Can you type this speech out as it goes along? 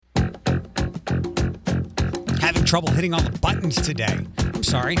having trouble hitting all the buttons today. I'm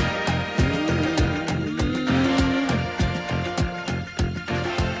sorry.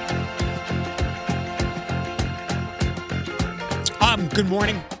 Good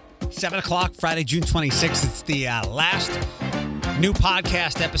morning. 7 o'clock, Friday, June 26th. It's the last new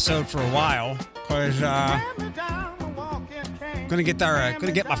podcast episode for a while because gonna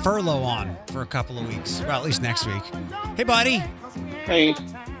get my furlough on for a couple of weeks. Well, at least next week. Hey, buddy. Hey.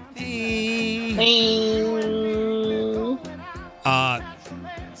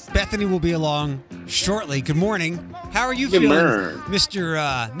 Bethany will be along shortly. Good morning. How are you Good feeling, morning.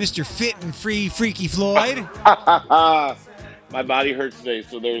 Mr. Fit and Free Freaky Floyd? My body hurts today,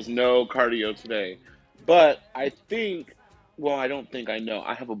 so there's no cardio today. But I know.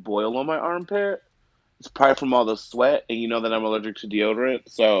 I have a boil on my armpit. It's probably from all the sweat, and you know that I'm allergic to deodorant,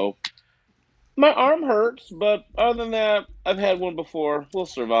 so my arm hurts. But other than that, I've had one before. We'll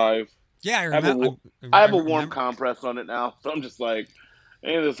survive. Yeah, I remember. I have a warm compress on it now, so I'm just like,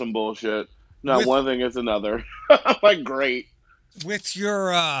 ain't this some bullshit? No, one thing is another. I'm like, great. With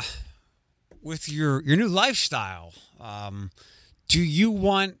your new lifestyle, do you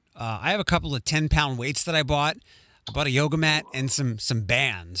want? I have a couple of 10-pound weights that I bought. I bought a yoga mat and some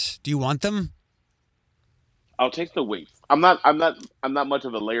bands. Do you want them? I'll take the weights. I'm not much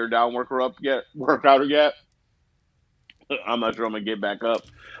of a layer down workouter yet. I'm not sure I'm gonna get back up,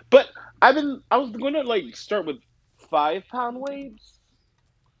 but I was going to start with 5-pound weights,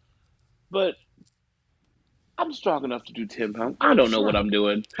 but I'm strong enough to do 10 pounds. I don't know what I'm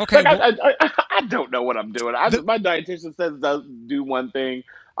doing. Okay, I don't know what I'm doing. My dietitian says do one thing.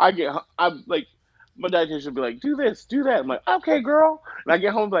 My dietitian will be like, do this, do that. I'm like, okay, girl. And I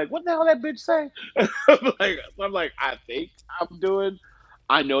get home like, what the hell that bitch say? I'm like, I think I'm doing.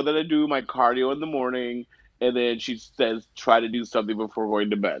 I know that I do my cardio in the morning, and then she says try to do something before going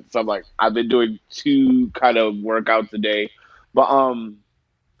to bed. So I'm like, I've been doing 2 kind of workouts a day, but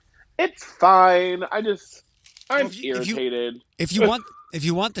it's fine. I'm irritated. If you want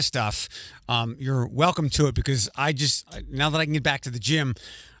the stuff, you're welcome to it because now that I can get back to the gym,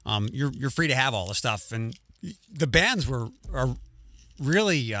 you're free to have all the stuff. And the bands are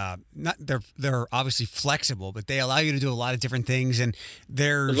really they're obviously flexible, but they allow you to do a lot of different things. And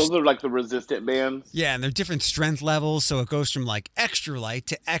those are like the resistant bands. Yeah, and they're different strength levels, so it goes from like extra light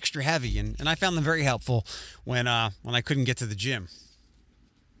to extra heavy. And I found them very helpful when I couldn't get to the gym.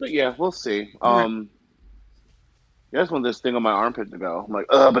 But yeah, we'll see. I just want this thing on my armpit to go. I'm like,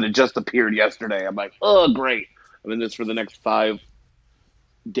 but it just appeared yesterday. I'm like, great. I'm in this for the next 5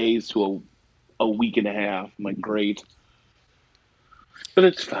 days to a week and a half. I'm like, great. But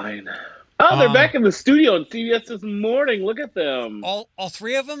it's fine. Oh, they're back in the studio on CBS this morning. Look at them. All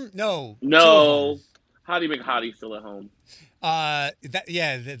 3 of them? No. Hottie McHottie's still at home.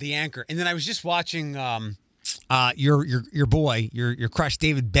 The anchor. And then I was just watching your boy, your crush,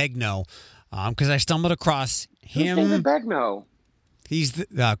 David Begnaud, because I stumbled across him. Who's David Begnaud? He's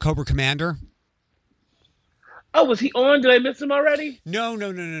the Cobra Commander. Oh, was he on? Did I miss him already? No.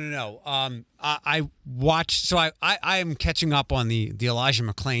 I watched. So I am catching up on the Elijah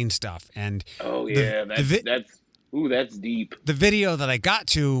McClain stuff, and that's deep. The video that I got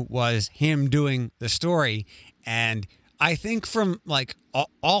to was him doing the story, and I think from like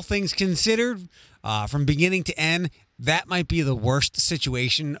all things considered, from beginning to end, that might be the worst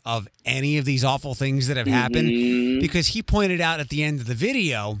situation of any of these awful things that have happened, because he pointed out at the end of the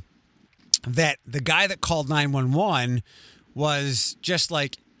video that the guy that called 911 was just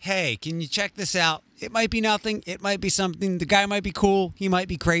like, hey, can you check this out? It might be nothing. It might be something. The guy might be cool. He might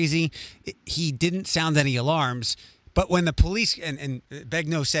be crazy. He didn't sound any alarms. But when the police, and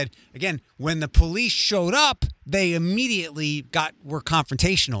Begnaud said, again, when the police showed up, they immediately were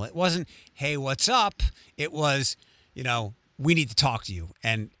confrontational. It wasn't, hey, what's up? It was, we need to talk to you.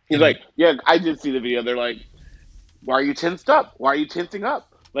 And he's like, yeah, I did see the video. They're like, why are you tensed up? Why are you tensing up?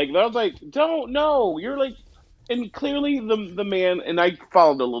 Like, I was like, don't know. You're like, and clearly the man, and I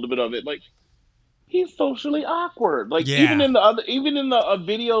followed a little bit of it, like, he's socially awkward. Like, even in the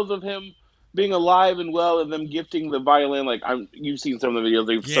videos of him being alive and well and them gifting the violin, like, you've seen some of the videos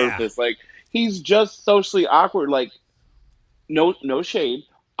they've surfaced. Like, he's just socially awkward. Like, no shade.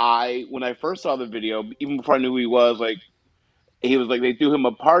 When I first saw the video, even before I knew who he was, like, they threw him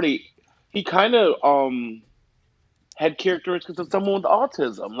a party. He kind of, had characteristics of someone with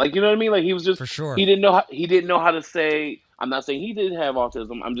autism. Like, you know what I mean? Like, he was just, for sure. He didn't know how to say, I'm not saying he didn't have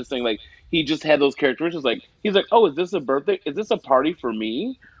autism. I'm just saying, like, he just had those characteristics. Like, he's like, oh, is this a birthday? Is this a party for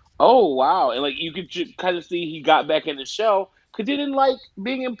me? Oh, wow. And like, you could kind of see he got back in his shell because he didn't like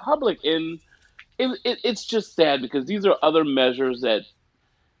being in public. And it's just sad because these are other measures that,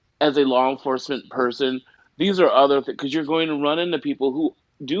 as a law enforcement person, These are other things because you're going to run into people who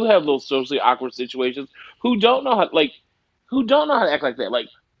do have those socially awkward situations who don't know how who don't know how to act like that. Like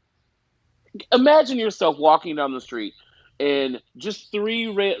imagine yourself walking down the street and just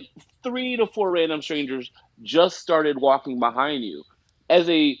 3 to 4 random strangers just started walking behind you. As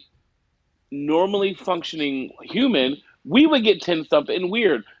a normally functioning human, we would get tensed up and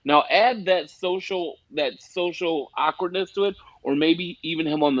weird. Now add that social awkwardness to it, or maybe even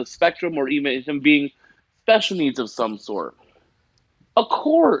him on the spectrum, or even him being special needs of some sort. Of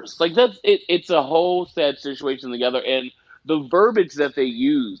course, like that's it. It's a whole sad situation together, and the verbiage that they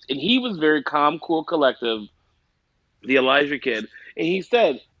used, and he was very calm, cool, collective, the Elijah kid, and he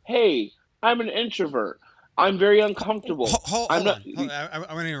said, "Hey, I'm an introvert. I'm very uncomfortable. I'm Hold not." on.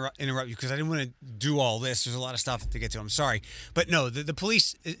 I want to interrupt you because I didn't want to do all this. There's a lot of stuff to get to. I'm sorry, but no, the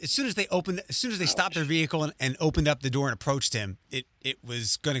police as soon as they stopped their vehicle and opened up the door and approached him, it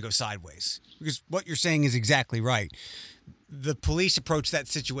was going to go sideways because what you're saying is exactly right. The police approached that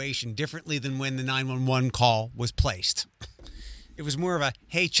situation differently than when the 911 call was placed. It was more of a,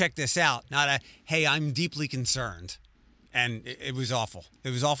 hey, check this out, not a, hey, I'm deeply concerned. And it was awful. It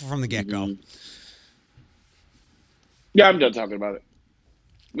was awful from the get-go. Mhm. Yeah, I'm done talking about it.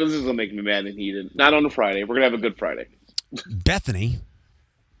 This is gonna make me mad and heated. Not on a Friday. We're gonna have a good Friday. Bethany,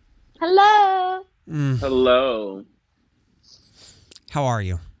 Hello. Hello. how are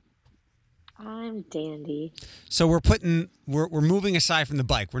you? I'm dandy. So we're moving aside from the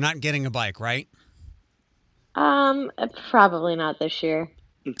bike. We're not getting a bike, right? Probably not this year.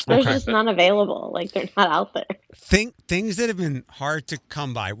 There's Okay. just none available. Like they're not out there. Things that have been hard to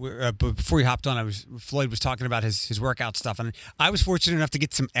come by. But before you hopped on, Floyd was talking about his workout stuff, and I was fortunate enough to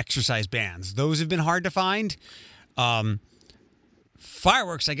get some exercise bands. Those have been hard to find.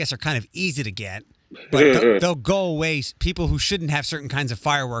 Fireworks, I guess, are kind of easy to get, but they'll go away. People who shouldn't have certain kinds of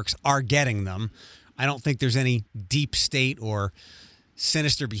fireworks are getting them. I don't think there's any deep state or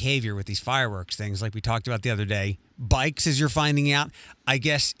sinister behavior with these fireworks things like we talked about the other day. Bikes, as you're finding out, I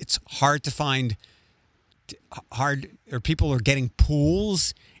guess it's hard to find or people are getting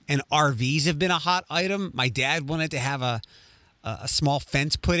pools, and RVs have been a hot item. My dad wanted to have a small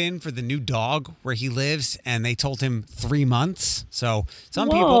fence put in for the new dog where he lives, and they told him 3 months. So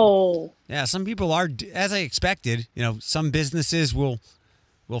Whoa. some people are, as I expected. Some businesses will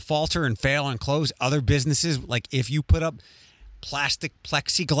falter and fail and close. Other businesses, like if you put up plastic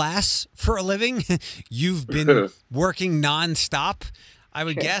plexiglass for a living, you've been working nonstop. I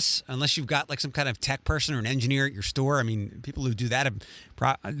would guess, unless you've got like some kind of tech person or an engineer at your store. I mean, people who do that,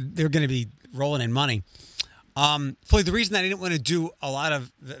 they're going to be rolling in money. Floyd, the reason I didn't want to do a lot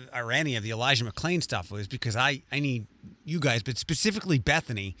of or any of the Elijah McClain stuff was because I need you guys, but specifically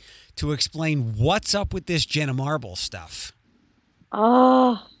Bethany, to explain what's up with this Jenna Marbles stuff.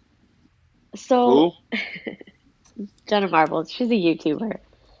 Oh, so Who? Jenna Marbles, she's a YouTuber.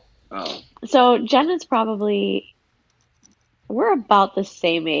 Oh. So Jenna's probably, we're about the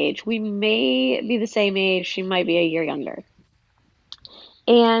same age. We may be the same age. She might be a year younger.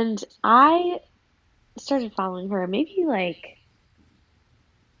 And I started following her maybe like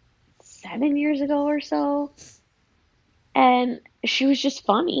 7 years ago or so. And she was just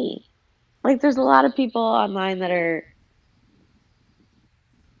funny. Like, there's a lot of people online that are,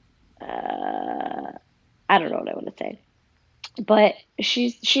 I don't know what I want to say, but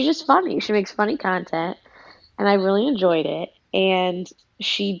she's just funny. She makes funny content, and I really enjoyed it. And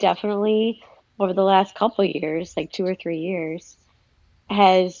she definitely, over the last couple years, like 2 or 3 years,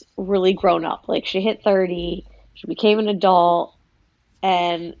 has really grown up. Like, she hit 30, she became an adult,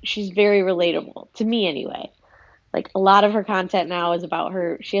 and she's very relatable to me anyway. Like, a lot of her content now is about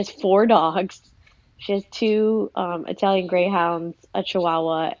her. She has 4 dogs. She has two Italian Greyhounds, a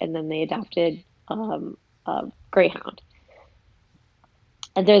Chihuahua, and then they adopted a Greyhound.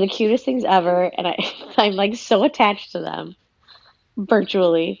 And they're the cutest things ever. And I'm like so attached to them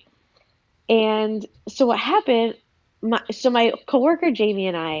virtually. And so what happened? My coworker Jamie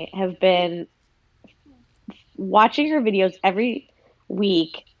and I have been watching her videos every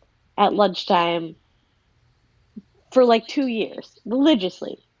week at lunchtime for like 2 years,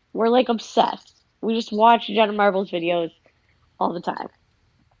 religiously. We're like obsessed. We just watch Jenna Marbles videos all the time.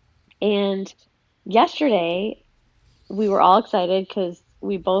 And yesterday, we were all excited because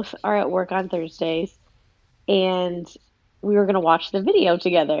we both are at work on Thursdays, and we were gonna watch the video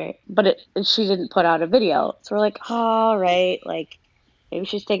together. But she didn't put out a video, so we're like, all right, like maybe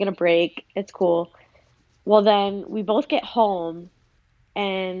she's taking a break. It's cool. Well, then we both get home,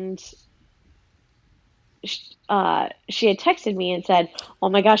 and she had texted me and said, "Oh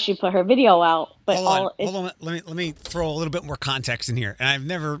my gosh, she put her video out, but Hold on. Let me throw a little bit more context in here. And I've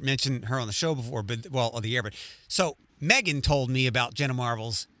never mentioned her on the show before, but on the air. But so Megan told me about Jenna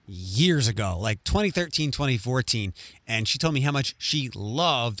Marbles years ago, like 2013, 2014, and she told me how much she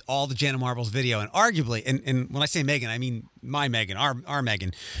loved all the Jenna Marbles video, and arguably, and when I say Megan, I mean my Megan, our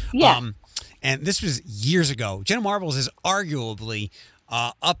Megan. Yeah. And this was years ago. Jenna Marbles is arguably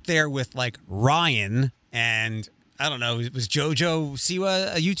up there with like Ryan and I don't know, was JoJo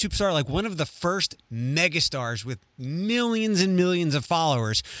Siwa a YouTube star? Like one of the first megastars with millions and millions of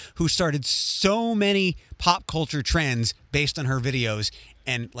followers who started so many pop culture trends based on her videos.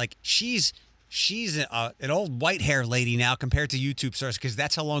 And like she's an old white hair lady now compared to YouTube stars because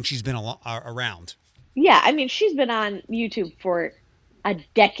that's how long she's been around. Yeah, I mean, she's been on YouTube for a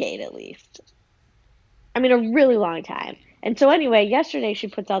decade at least. I mean, a really long time. And so anyway, yesterday she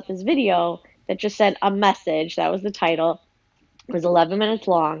puts out this video that just said a message. That was the title. It was 11 minutes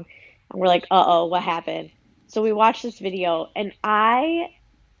long. And we're like, uh-oh, what happened? So we watched this video, and I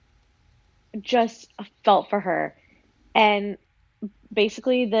just felt for her. And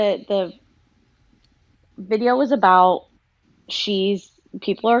basically the video was about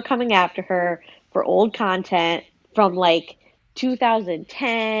people are coming after her for old content from like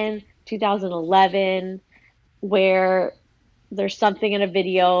 2010, 2011, where there's something in a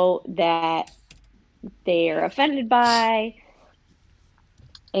video that they are offended by,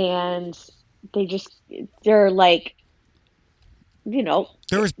 and they're like, you know,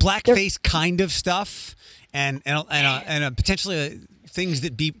 there was blackface kind of stuff, and potentially things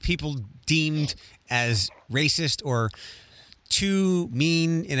that people deemed as racist or too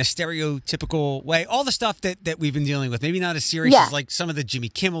mean in a stereotypical way. All the stuff that we've been dealing with. Maybe not as serious as like some of the Jimmy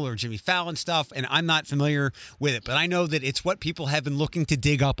Kimmel or Jimmy Fallon stuff, and I'm not familiar with it, but I know that it's what people have been looking to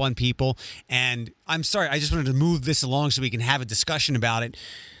dig up on people. And I'm sorry, I just wanted to move this along so we can have a discussion about it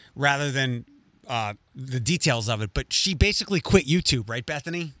rather than the details of it. But she basically quit YouTube, right,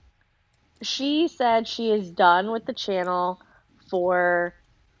 Bethany? She said she is done with the channel for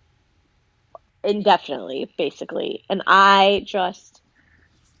indefinitely, basically. And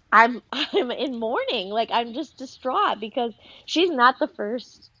I'm in mourning. Like, I'm just distraught because she's not the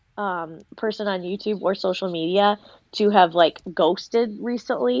first person on YouTube or social media to have like ghosted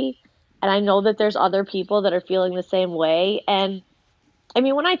recently. And I know that there's other people that are feeling the same way. And I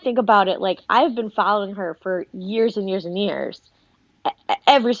mean, when I think about it, like I've been following her for years and years and years.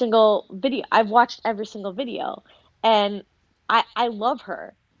 Every single video, I've watched every single video, and I love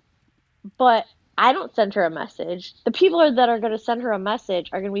her. But I don't send her a message. The people that are going to send her a message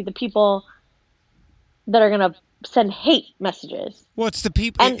are going to be the people that are going to send hate messages. Well, it's the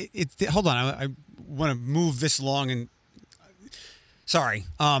people. And Hold on, I want to move this along. And sorry,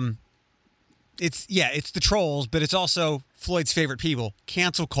 it's the trolls, but it's also Floyd's favorite people.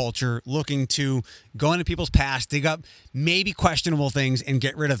 Cancel culture, looking to go into people's past, dig up maybe questionable things, and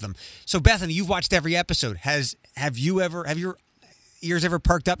get rid of them. So, Bethany, you've watched every episode. Have your ears ever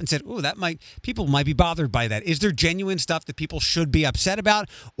perked up and said, "Oh, people might be bothered by that"? Is there genuine stuff that people should be upset about,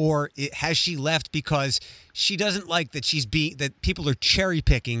 or has she left because she doesn't like that people are cherry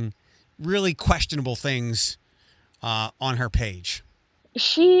picking really questionable things on her page?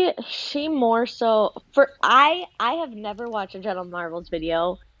 she more so I have never watched a Jenna Marbles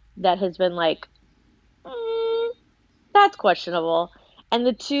video that has been like, that's questionable.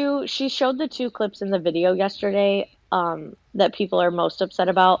 And she showed the two clips in the video yesterday that people are most upset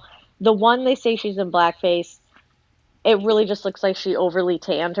about. The one, they say she's in blackface. It really just looks like she overly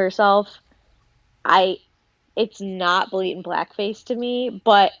tanned herself. It's not blatant blackface to me,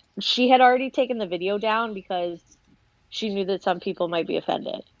 but she had already taken the video down because she knew that some people might be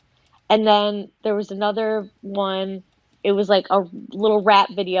offended. And then there was another one. It was like a little rap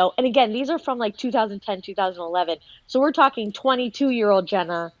video. And again, these are from like 2010, 2011. So we're talking 22-year-old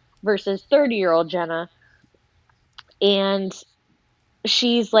Jenna versus 30-year-old Jenna. And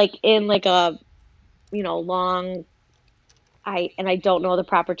she's like in like a, long, I don't know the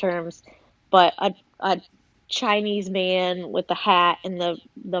proper terms, but a Chinese man with the hat and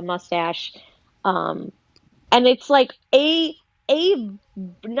the mustache. And it's like a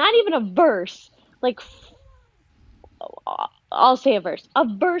not even a verse, like I'll say a verse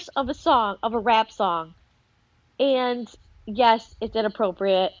of a song, of a rap song. And yes, it's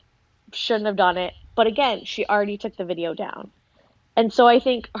inappropriate, shouldn't have done it. But again, she already took the video down. And so I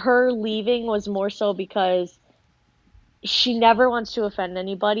think her leaving was more so because she never wants to offend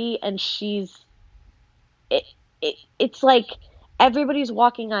anybody, and it's like everybody's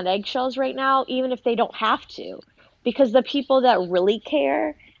walking on eggshells right now, even if they don't have to, because the people that really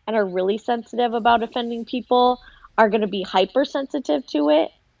care and are really sensitive about offending people are going to be hypersensitive to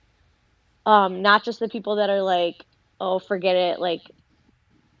it. Not just the people that are like, oh, forget it, like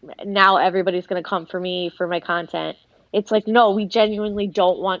now everybody's gonna come for me for my content. It's like, no, we genuinely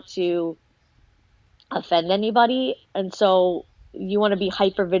don't want to offend anybody, and so you want to be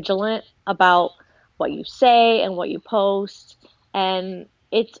hyper vigilant about what you say and what you post, and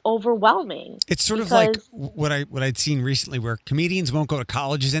it's overwhelming It's sort of like because what I'd seen recently, where comedians won't go to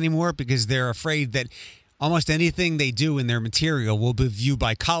colleges anymore because they're afraid that almost anything they do in their material will be viewed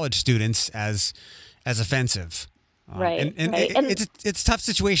by college students as offensive. right, And right, and it's a tough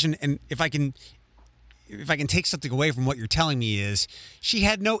situation. And if I can take something away from what you're telling me, is she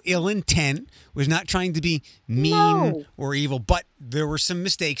had no ill intent, was not trying to be mean no, or evil, but there were some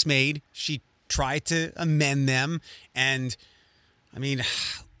mistakes made. She tried to amend them, and I mean,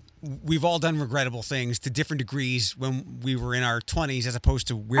 we've all done regrettable things to different degrees when we were in our 20s as opposed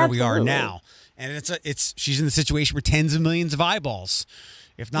to where we are absolutely, now. And she's in the situation where tens of millions of eyeballs,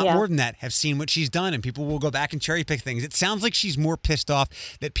 if not yeah, more than that, have seen what she's done, and people will go back and cherry pick things. It sounds like she's more pissed off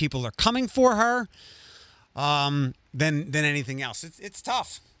that people are coming for her than anything else. It's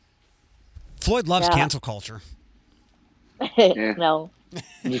tough. Floyd loves yeah, cancel culture. Yeah. no.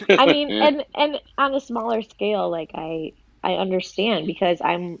 I mean, Yeah. and on a smaller scale, like I understand because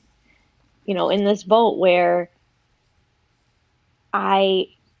I'm, in this boat where I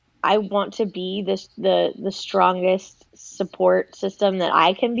I want to be the strongest support system that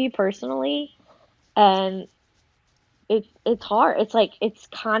I can be personally, and it's hard. It's like it's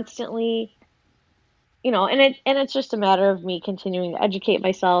constantly, and it's just a matter of me continuing to educate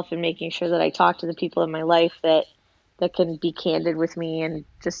myself and making sure that I talk to the people in my life that can be candid with me, and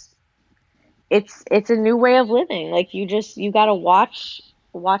just it's a new way of living. Like you got to watch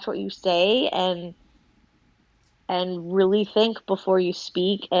what you say, and really think before you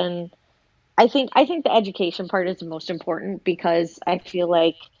speak. And I think the education part is the most important because I feel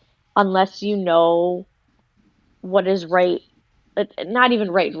like unless you know what is right, not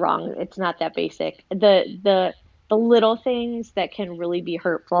even right and wrong, it's not that basic. The little things that can really be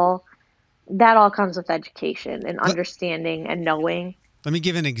hurtful, that all comes with education and Let, understanding and knowing. let me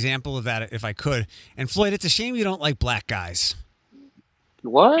give an example of that if I could. And Floyd, it's a shame you don't like black guys.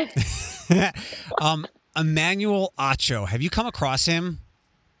 What? um, Emmanuel Acho, have you come across him?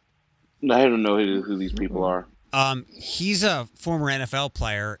 I don't know who these people are. He's a former NFL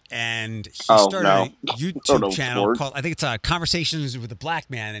player, and he Oh started no, a I don't YouTube know channel sports. called, I think it's Conversations with a Black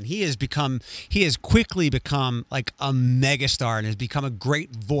Man, and he has quickly become like a megastar and has become a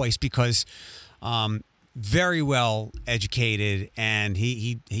great voice because um, very well educated, and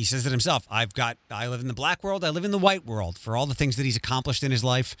he says it himself. I live in the black world, I live in the white world, for all the things that he's accomplished in his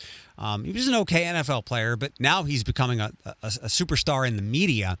life. He was an okay NFL player, but now he's becoming a superstar in the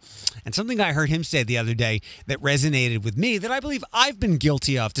media. And something I heard him say the other day that resonated with me, that I believe I've been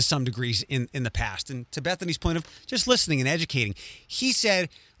guilty of to some degrees in the past. And to Bethany's point of just listening and educating, he said,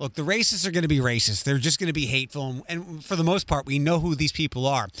 look, the racists are going to be racist. They're just going to be hateful. And for the most part, we know who these people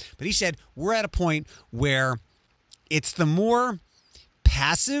are. But he said, we're at a point where it's the more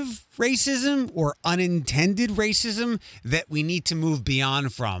passive racism or unintended racism that we need to move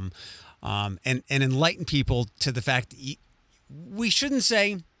beyond from, and enlighten people to the fact that we shouldn't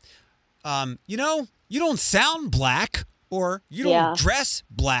say, you don't sound black or you don't Yeah. dress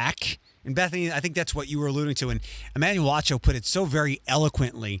black. And Bethany, I think that's what you were alluding to. And Emmanuel Acho put it so very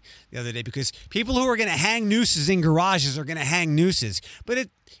eloquently the other day, because people who are going to hang nooses in garages are going to hang nooses. But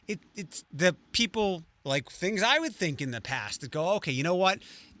it's the people, like things I would think in the past, that go, okay, you know what?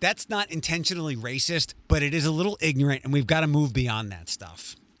 That's not intentionally racist, but it is a little ignorant, and we've got to move beyond that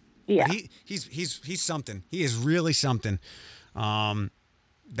stuff. Yeah. He's something. He is really something.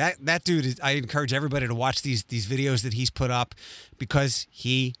 That dude is, I encourage everybody to watch these videos that he's put up, because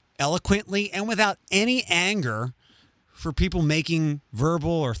he eloquently and without any anger for people making verbal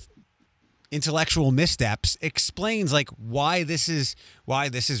or intellectual missteps explains like why this is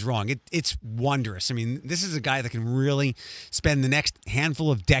wrong. It's wondrous. I mean, this is a guy that can really spend the next handful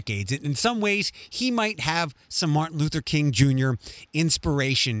of decades. In some ways, he might have some Martin Luther King Jr.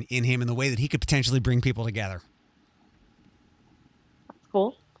 inspiration in him, in the way that he could potentially bring people together.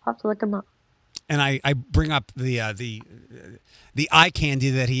 Cool. I'll have to look him up. And I bring up the eye candy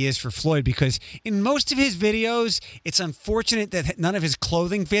that he is for Floyd, because in most of his videos, it's unfortunate that none of his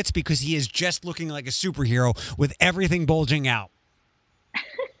clothing fits, because he is just looking like a superhero with everything bulging out.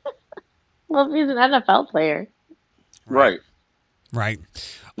 Well, if he's an NFL player. Right. Right.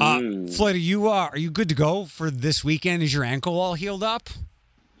 Floyd, are you good to go for this weekend? Is your ankle all healed up?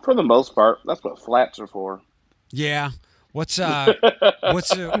 For the most part, that's what flats are for. Yeah. What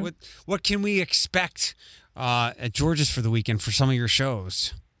can we expect at George's for the weekend for some of your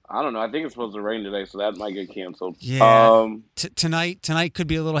shows? I don't know. I think it's supposed to rain today, so that might get canceled. Yeah. Tonight could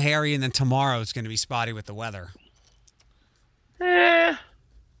be a little hairy, and then tomorrow it's going to be spotty with the weather.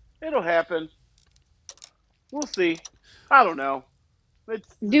 It'll happen. We'll see. I don't know. It's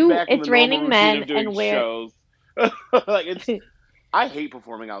back in the It's normal raining routine men of doing and wear. shows. Like I hate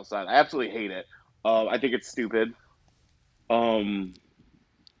performing outside. I absolutely hate it. I think it's stupid. Um,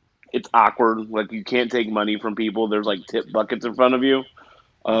 it's awkward. Like you can't take money from people. There's like tip buckets in front of you.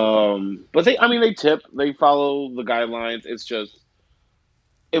 But they tip. They follow the guidelines. It's just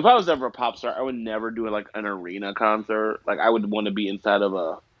if I was ever a pop star, I would never do like an arena concert. Like I would want to be inside of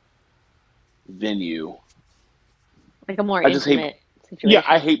a venue. Like a more I just hate. intimate Yeah,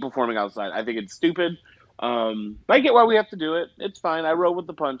 I situation. hate performing outside. I think it's stupid. But I get why we have to do it. It's fine. I roll with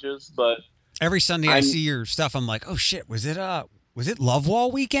the punches, but Every Sunday I I'm see your stuff, I'm like, oh shit, was it Love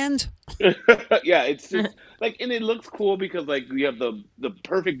Wall weekend? yeah, it's just like and it looks cool because like you have the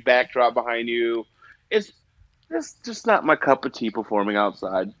perfect backdrop behind you. It's just not my cup of tea performing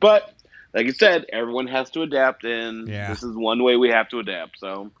outside. But like you said, everyone has to adapt and Yeah. this is one way we have to adapt.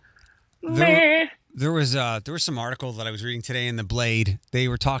 So There, meh. there was some article that I was reading today in the Blade. They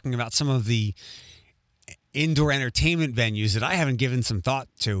were talking about some of the indoor entertainment venues that I haven't given some thought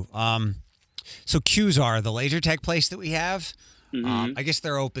to. So Qzar, the laser tag place that we have, Hmm. I guess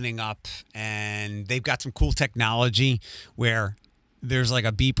they're opening up, and they've got some cool technology where there's like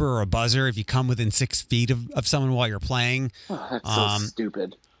a beeper or a buzzer if you come within 6 feet of someone while you're playing. Oh, that's so Um,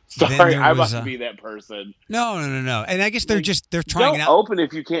 stupid. then Sorry, there I was must be that person. no, and I guess Like, they're trying it don't out. open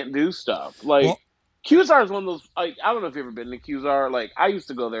if you can't do stuff. Like Well, Qzar is one of those. Like I don't know if you've ever been to Qzar. Like I used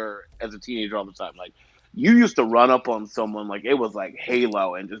to go there as a teenager all the time. Like you used to run up on someone like it was like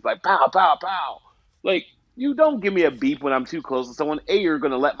Halo and just like pow pow pow. Like you don't give me a beep when I'm too close to someone. A, you're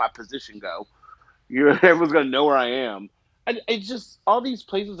gonna let my position go. You're everyone's gonna know where I am. It's just all these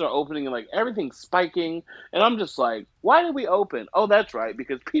places are opening and like everything's spiking, and I'm just like, why did we open? Oh, that's right,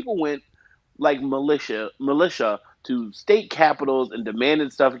 because people went like militia to state capitals and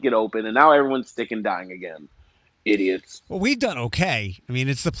demanded stuff to get open, and now everyone's sick and dying again. Idiots. well, we've done okay. I mean,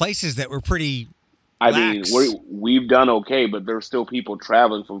 it's the places that were pretty I mean, lax. we've done okay, but there's still people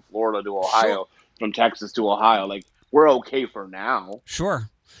traveling from Florida to Sure, Ohio, from Texas to Ohio. Like we're okay for now. sure.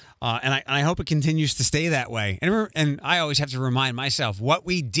 And I hope it continues to stay that way. And I always have to remind myself what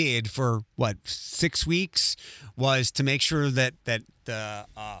we did for 6 weeks was to make sure that the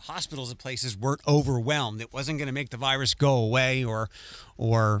hospitals and places weren't overwhelmed. It wasn't going to make the virus go away, or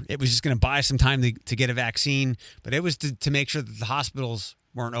it was just going to buy some time to get a vaccine. But it was to make sure that the hospitals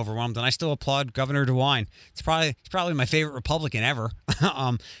weren't overwhelmed. And I still applaud Governor DeWine. It's probably my favorite Republican ever,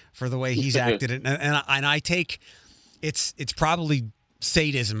 for the way he's acted. And I take it's probably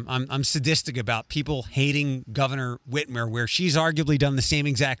sadism. I'm sadistic about people hating Governor Whitmer, where she's arguably done the same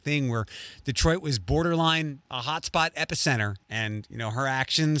exact thing, where Detroit was borderline a hotspot epicenter, and her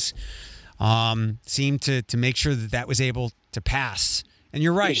actions seemed to make sure that was able to pass. And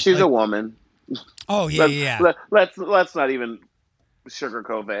you're right. She's a Like, woman. oh yeah, Let's yeah, let's not even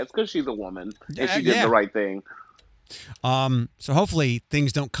sugarcoat that. It's because she's a woman and yeah, she did the yeah. right thing. So hopefully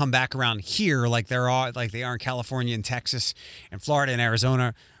things don't come back around here like they are in California and Texas and Florida and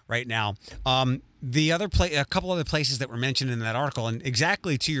Arizona right now. A couple other places that were mentioned in that article, and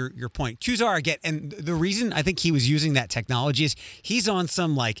exactly to your point, Qzar I get, and the reason I think he was using that technology is he's on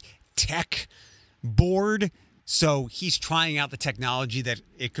some like tech board, so he's trying out the technology that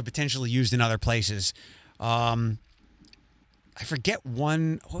it could potentially used in other places. I forget what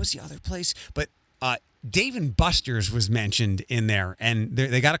was the other place, but Dave and Buster's was mentioned in there, and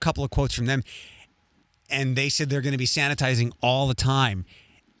they got a couple of quotes from them, and they said they're going to be sanitizing all the time.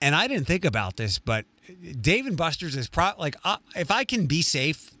 And I didn't think about this, but Dave and Buster's is if I can be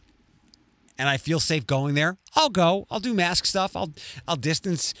safe and I feel safe going there, I'll go. I'll do mask stuff. I'll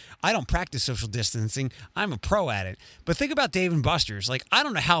distance. I don't practice social distancing. I'm a pro at it. But think about Dave and Buster's. Like, I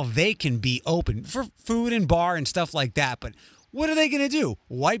don't know how they can be open for food and bar and stuff like that, but what are they going to do?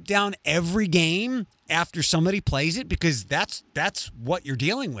 Wipe down every game after somebody plays it? Because that's what you're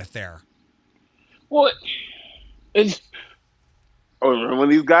dealing with there. Well, it's when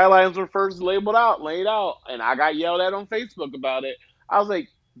these guidelines were first laid out, and I got yelled at on Facebook about it. I was like,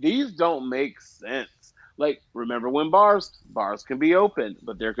 these don't make sense. Like, remember when bars can be open,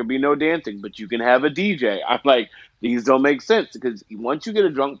 but there can be no dancing, but you can have a DJ. I'm like, these don't make sense because once you get a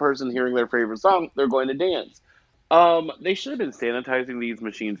drunk person hearing their favorite song, they're going to dance. They should have been sanitizing these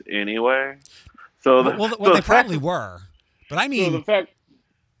machines anyway. So Well, they probably were. But I so the mean, fact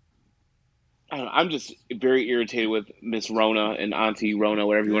I don't know, I'm just very irritated with Miss Rona and Auntie Rona,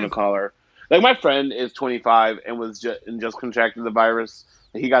 whatever you want yeah, to call her. Like my friend is 25 and was just contracted the virus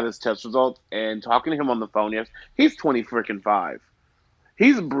he got his test results, and talking to him on the phone, yes, he's 20 freaking 5.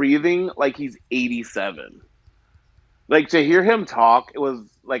 He's breathing like he's 87. Like, to hear him talk, it was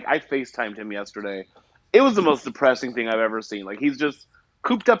like I FaceTimed him yesterday. It was the most depressing thing I've ever seen. Like, he's just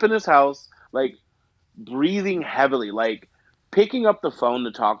cooped up in his house, like breathing heavily, like picking up the phone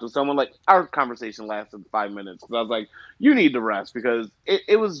to talk to someone. Like, our conversation lasted 5 minutes because I was like, "You need to rest," because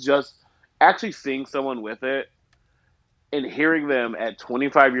it was just actually seeing someone with it and hearing them at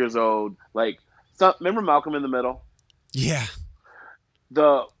 25 years old. Like, remember Malcolm in the Middle? Yeah.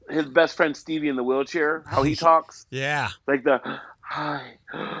 His best friend Stevie in the wheelchair, how he talks, Yeah. like the hi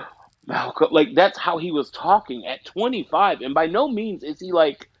Malcolm, like that's how he was talking at 25, and by no means is he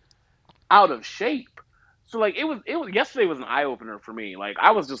like out of shape. So like it was yesterday was an eye opener for me. Like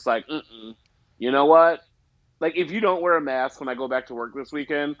I was just like, you know what? Like if you don't wear a mask when I go back to work this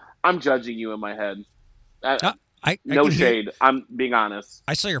weekend, I'm judging you in my head. Uh, I No can hear. shade. I'm being honest.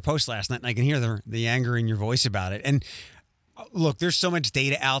 I saw your post last night, and I can hear the anger in your voice about it. And look, there's so much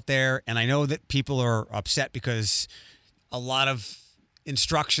data out there, and I know that people are upset because a lot of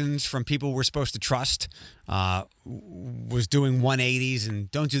instructions from people we're supposed to trust was doing 180s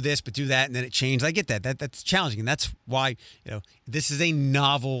and don't do this but do that, and then it changed. I get that's challenging, and that's why this is a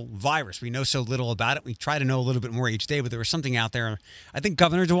novel virus. We know so little about it. We try to know a little bit more each day, but there was something out there. I think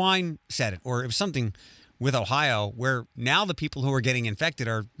Governor DeWine said it, or it was something with Ohio, where now the people who are getting infected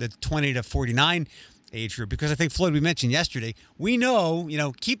are the 20 to 49 age group. Because I think, Floyd, we mentioned yesterday, we know,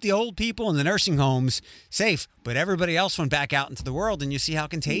 keep the old people in the nursing homes safe, but everybody else went back out into the world, and you see how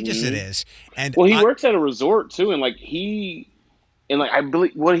contagious it is. And well, he works at a resort too, and I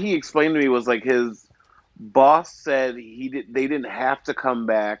believe what he explained to me was like his boss said they didn't have to come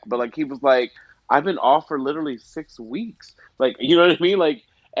back, but like he was like, I've been off for literally 6 weeks. Like, you know what I mean? Like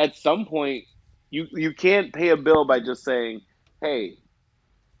at some point you can't pay a bill by just saying, "Hey,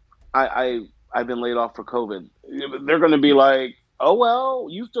 I've been laid off for COVID." They're going to be like, "Oh well,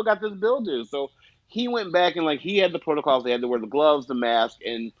 you still got this bill due." So he went back and like he had the protocols. They had to wear the gloves, the mask,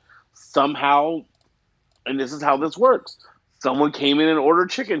 and somehow, and this is how this works. Someone came in and ordered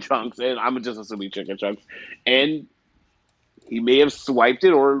chicken chunks, and I'm just assuming chicken chunks, and he may have swiped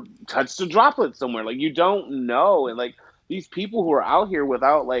it or touched a droplet somewhere. Like you don't know, and like these people who are out here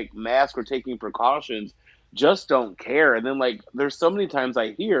without like masks or taking precautions just don't care. And then like there's so many times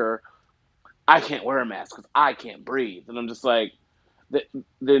I hear I can't wear a mask because I can't breathe, and I'm just like,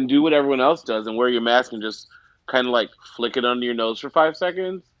 then do what everyone else does and wear your mask and just kind of like flick it under your nose for 5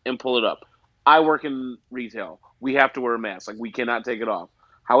 seconds and pull it up. I work in retail. We have to wear a mask. Like we cannot take it off.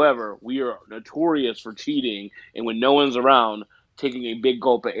 However, we are notorious for cheating and when no one's around, taking a big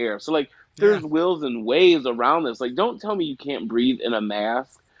gulp of air. So like yeah, there's wills and ways around this. Like don't tell me you can't breathe in a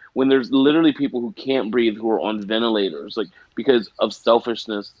mask when there's literally people who can't breathe who are on ventilators, like because of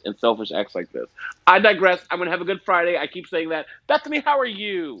selfishness and selfish acts like this. I digress. I'm gonna have a good Friday. I keep saying that. Bethany, how are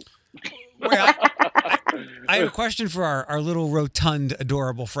you? wait, I have a question for our little rotund,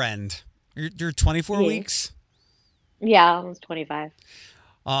 adorable friend. You're 24 Yeah. weeks. Yeah, almost 25.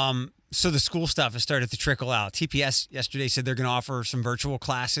 So the school stuff has started to trickle out. TPS yesterday said they're going to offer some virtual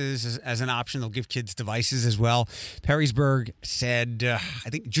classes as an option. They'll give kids devices as well. Perrysburg said, I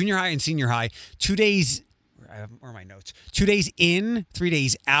think junior high and senior high, 2 days, where are my notes? 2 days in, 3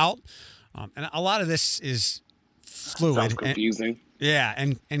 days out. And a lot of this is fluid. Sounds confusing.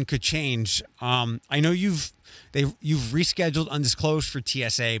 And could change. I know you've rescheduled undisclosed for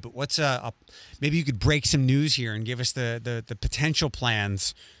TSA, but what's maybe you could break some news here and give us the potential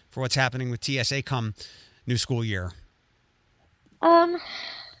plans for what's happening with TSA come new school year. Um,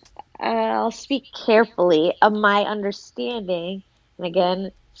 I'll speak carefully. Of my understanding, and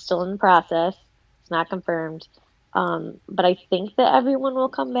again, still in process, it's not confirmed. But I think that everyone will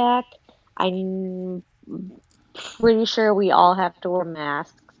come back. I'm pretty sure we all have to wear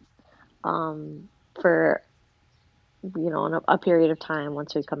masks for a period of time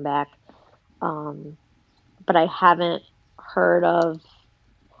once we come back. But I haven't heard of.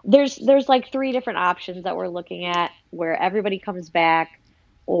 There's like three different options that we're looking at where everybody comes back,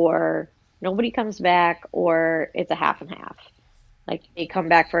 or nobody comes back, or it's a half and half. Like they come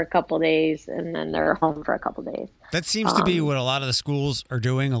back for a couple days and then they're home for a couple days. That seems to be what a lot of the schools are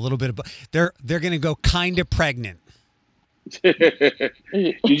doing. A little bit of they're going to go kind of pregnant.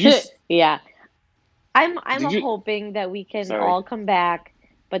 Did you? Yeah. I'm Did you? hoping that we can Sorry. all come back,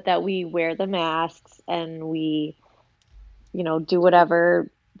 but that we wear the masks and we, do whatever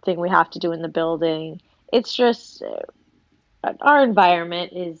thing we have to do in the building. It's just our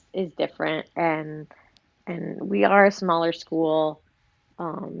environment is different, and we are a smaller school.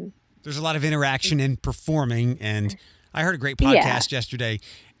 There's a lot of interaction and performing, and I heard a great Yeah. podcast yesterday,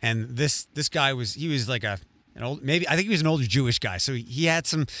 and this guy was like an old, maybe I think he was an older Jewish guy, so he had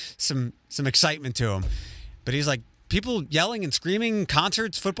some excitement to him. But he's like, people yelling and screaming,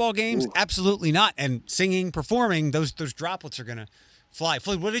 concerts, football games, Ooh. absolutely not. And singing, performing, those droplets are gonna fly.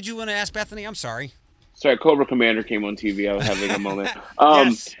 Floyd, what did you want to ask Bethany? I'm sorry. Sorry, Cobra Commander came on TV. I was having a moment.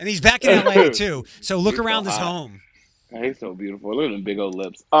 Yes, and he's back in LA too. So look He's so around his hot. home. He's so beautiful. Look at them big old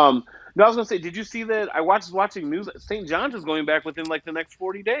lips. No, I was gonna say, did you see that? I watched watching news. St. John's is going back within like the next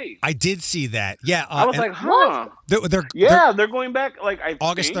 40 days. I did see that. Yeah, I was and like, What? huh? they're Yeah, they're going back. Like I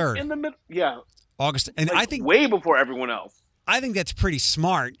August think 3rd. in the mid. Yeah, August, and like way before everyone else. I think that's pretty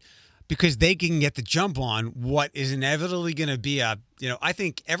smart because they can get the jump on what is inevitably going to be I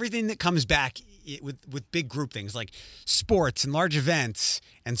think everything that comes back with big group things like sports and large events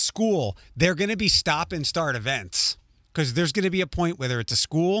and school, they're going to be stop and start events because there's going to be a point, whether it's a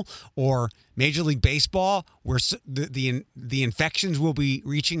school or Major League Baseball, where the infections will be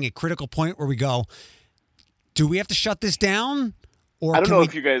reaching a critical point where we go, do we have to shut this down, or I don't can know we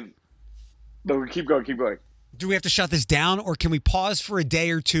if you guys. No, keep going, keep going. do we have to shut this down, or can we pause for a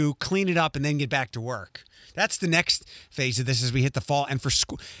day or two, clean it up, and then get back to work? That's the next phase of this as we hit the fall. And for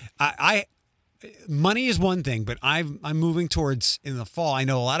school, I money is one thing, but I'm moving towards in the fall. I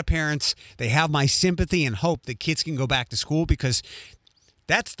know a lot of parents, they have my sympathy and hope that kids can go back to school because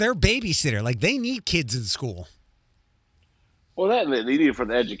that's their babysitter. Like they need kids in school. Well, that they need it for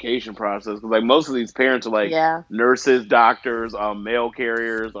the education process because like most of these parents are like Yeah. nurses, doctors, mail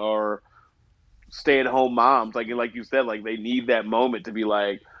carriers, or stay-at-home moms. Like you said, like they need that moment to be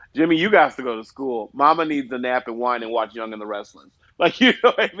like, Jimmy, you got to go to school. Mama needs a nap and wine and watch Young and the Restless. Like you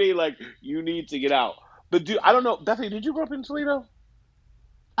know what I mean? Like you need to get out. But I don't know, Bethany, did you grow up in Toledo?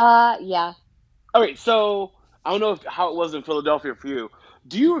 Yeah. All right, so I don't know how it was in Philadelphia for you.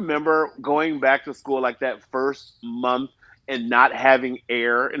 Do you remember going back to school like that first month and not having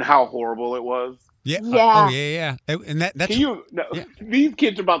air and how horrible it was? Yeah. Oh Yeah. yeah, yeah. And Can that's you? No, yeah. these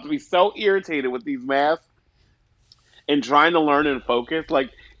kids are about to be so irritated with these masks and trying to learn and focus.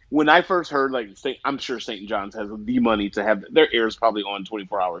 Like when I first heard, like I'm sure St. John's has the money to have their air is probably on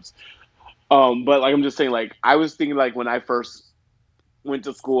 24 hours. But like I'm just saying, like I was thinking, like when I first went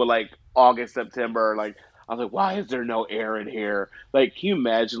to school, like August, September, like I was like, why is there no air in here? Like, can you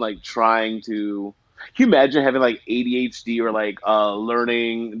imagine like trying to? Can you imagine having like ADHD or like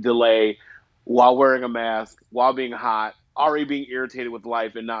learning delay while wearing a mask, while being hot, already being irritated with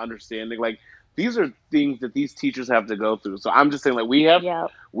life and not understanding? Like, these are things that these teachers have to go through. So I'm just saying, like,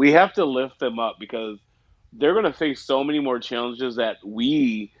 Yep. we have to lift them up because they're going to face so many more challenges that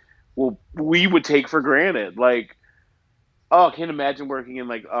we would take for granted. Like, oh, I can't imagine working in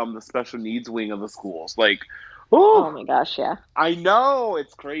like the special needs wing of the schools. Like, Oh oh, my gosh, yeah. I know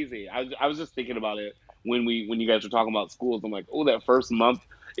it's crazy. I was just thinking about it when you guys were talking about schools. I'm like, oh, that first month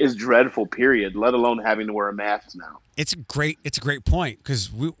is dreadful. Period. Let alone having to wear a mask now. It's a great point because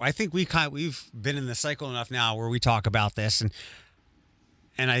I think we've been in the cycle enough now where we talk about this,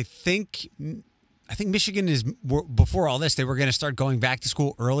 and I think Michigan before all this they were going to start going back to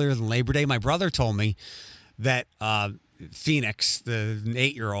school earlier than Labor Day. My brother told me that Phoenix, the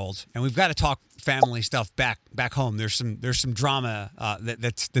 8-year-old, and we've got to talk family stuff back home. There's some drama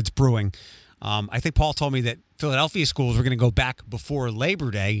that's brewing. I think Paul told me that Philadelphia schools were going to go back before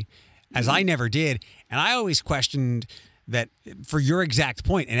Labor Day, as I never did, and I always questioned that for your exact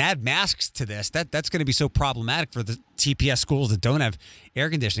point, and add masks to this, that's going to be so problematic for the TPS schools that don't have air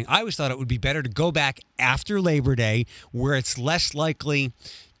conditioning. I always thought it would be better to go back after Labor Day, where it's less likely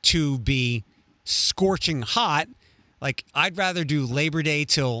to be scorching hot. Like I'd rather do Labor Day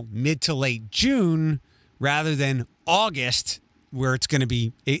till mid to late June rather than August, where it's going to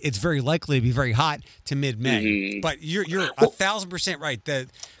be. It's very likely to be very hot to mid May. Mm-hmm. But you're 1,000% right.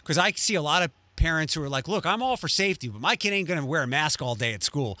 Because I see a lot of parents who are like, "Look, I'm all for safety, but my kid ain't going to wear a mask all day at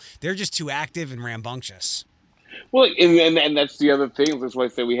school. They're just too active and rambunctious." Well, and that's the other thing. That's why I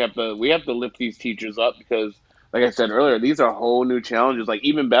say we have to lift these teachers up because, like I said earlier, these are whole new challenges. Like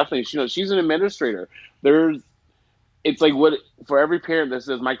even Bethany, she's an administrator. There's it's like what for every parent that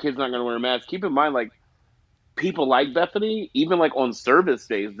says my kid's not going to wear a mask. Keep in mind, like people like Bethany, even like on service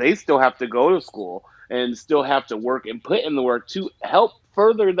days, they still have to go to school and still have to work and put in the work to help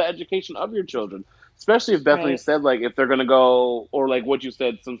further the education of your children. Especially if Bethany Right. said like if they're gonna go or like what you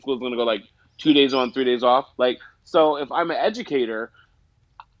said, some schools are gonna go like 2 days on, 3 days off. Like so if I'm an educator,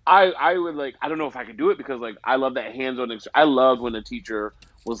 I would like I don't know if I could do it because like I love that hands-on I loved when a teacher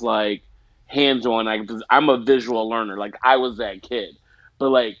was like hands-on. I'm a visual learner. Like I was that kid. But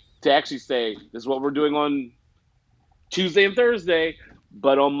like to actually say this is what we're doing on Tuesday and Thursday.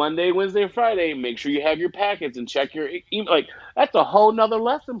 But on Monday, Wednesday, and Friday, make sure you have your packets and check your email. Like that's a whole nother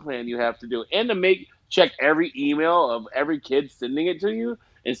lesson plan you have to do, and to make check every email of every kid sending it to you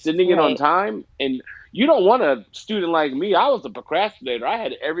and sending it on Right. time. And you don't want a student like me. I was a procrastinator. I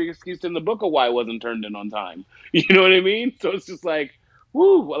had every excuse in the book of why it wasn't turned in on time. You know what I mean? So it's just like,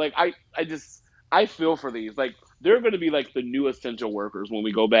 whoo, like I feel for these. Like they're going to be like the new essential workers when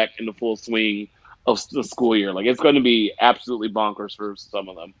we go back into full swing of the school year. Like it's going to be absolutely bonkers for some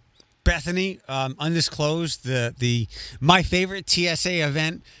of them. Bethany, undisclosed, the my favorite TSA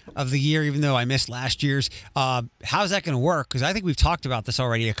event of the year, even though I missed last year's. How's that going to work? Because I think we've talked about this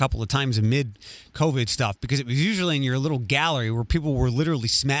already a couple of times amid COVID stuff. Because it was usually in your little gallery where people were literally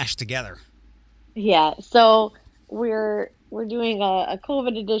smashed together. Yeah. So we're doing a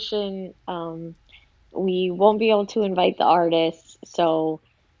COVID edition. We won't be able to invite the artists, so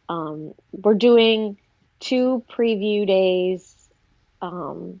we're doing two preview days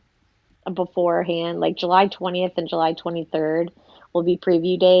um, beforehand, like July 20th and July 23rd will be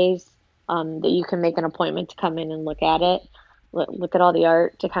preview days that you can make an appointment to come in and look at it, look at all the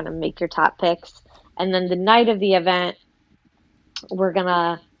art to kind of make your top picks. And then the night of the event, we're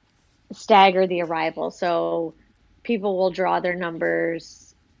gonna stagger the arrival. So people will draw their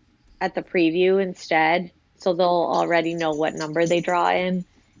numbers at the preview instead. So they'll already know what number they draw in.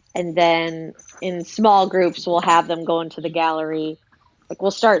 And then in small groups, we'll have them go into the gallery. Like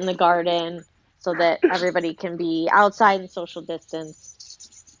we'll start in the garden so that everybody can be outside and social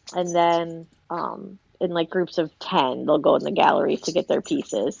distance. And then in like groups of 10, they'll go in the gallery to get their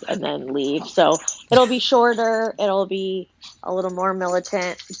pieces and then leave. So it'll be shorter. It'll be a little more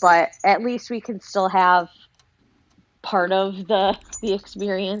militant, but at least we can still have part of the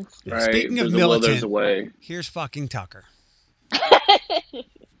experience. Yeah, Right? speaking of There's a will, there's militant, a way. here's fucking Tucker.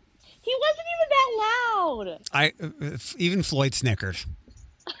 He wasn't even that loud. Even Floyd snickered.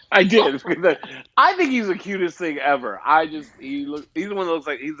 I did. I think he's the cutest thing ever. He's the one that looks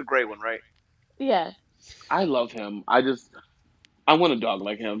like he's the great one, right? Yeah. I love him. I want a dog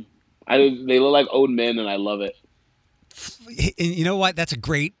like him. They look like old men, and I love it. And you know what? That's a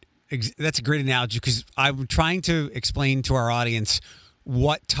great analogy because I'm trying to explain to our audience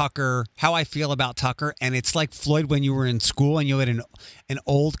how I feel about Tucker, and it's like Floyd when you were in school and you had an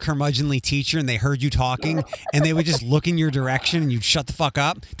old curmudgeonly teacher and they heard you talking and they would just look in your direction and you'd shut the fuck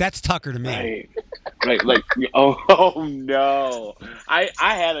up. That's Tucker to me. Right. Like oh no, I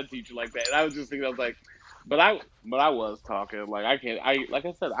had a teacher like that, and I was just thinking, I was like, but I was talking like I can't. Like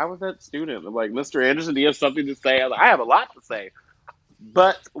I said, I was that student. I'm like, Mr. Anderson, do you have something to say? I was like, I have a lot to say.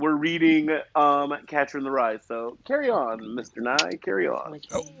 But we're reading Catcher in the Rye, so carry on, Mr. Nye, carry on.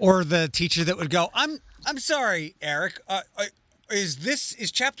 Or the teacher that would go, I'm sorry, Eric.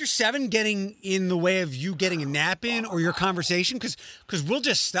 Is chapter 7 getting in the way of you getting a nap in or your conversation? Because we'll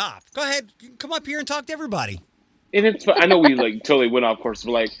just stop. Go ahead, come up here and talk to everybody. And it's I know we like totally went off course,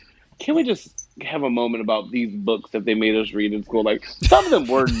 but like, can we just have a moment about these books that they made us read in school? Like some of them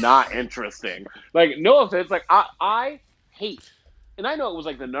were not interesting. Like no offense, like I hate. And I know it was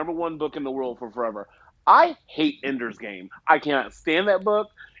like the #1 book in the world for forever. I hate Ender's Game. I cannot stand that book.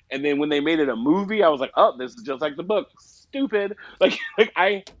 And then when they made it a movie, I was like, oh, this is just like the book. Stupid. Like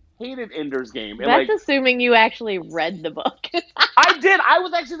I hated Ender's Game. And That's like, assuming you actually read the book. I did. I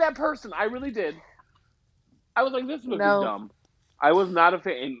was actually that person. I really did. I was like, this book is dumb. I was not a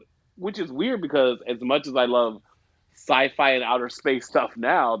fan. Which is weird because as much as I love sci-fi and outer space stuff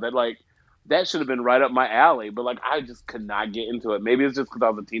now, that should have been right up my alley, but like I just could not get into it. Maybe it's just because I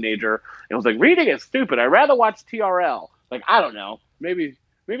was a teenager and I was like, reading is stupid. I'd rather watch TRL. Like I don't know. Maybe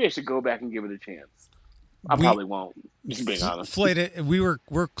I should go back and give it a chance. I probably won't. Just being honest. Floyd,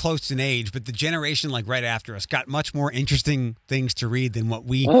 we're close in age, but the generation like right after us got much more interesting things to read than what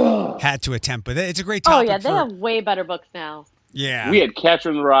we had to attempt. But it's a great topic. Oh yeah, they have way better books now. Yeah, we had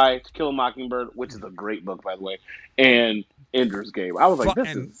Catcher in the Rye, To Kill a Mockingbird, which is a great book by the way, and Ender's Game. I was like,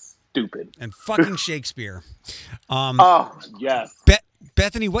 this is stupid. And fucking Shakespeare. Oh, yes.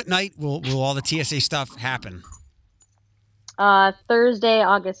 Bethany, what night will all the TSA stuff happen? Thursday,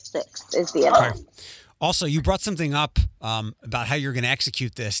 August 6th is the event. Okay. Also, you brought something up about how you're going to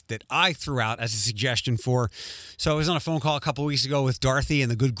execute this that I threw out as a suggestion for. So I was on a phone call a couple of weeks ago with Dorothy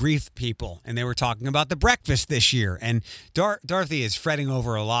and the Good Grief people, and they were talking about the breakfast this year. And Dorothy is fretting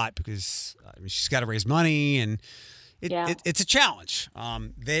over a lot because she's got to raise money and it's a challenge.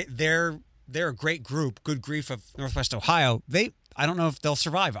 They're a great group, Good Grief of Northwest Ohio. I don't know if they'll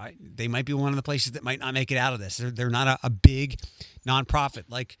survive. They might be one of the places that might not make it out of this. They're not a big nonprofit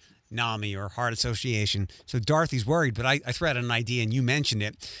like NAMI or Heart Association. So Dorothy's worried, but I threw out an idea, and you mentioned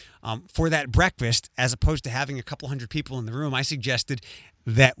it. For that breakfast, as opposed to having a couple hundred people in the room, I suggested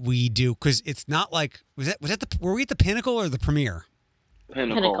that we do, because it's not like, were we at the Pinnacle or the Premiere?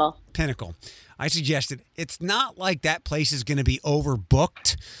 Pinnacle. I suggested it's not like that place is going to be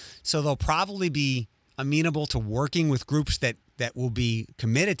overbooked, so they'll probably be amenable to working with groups that will be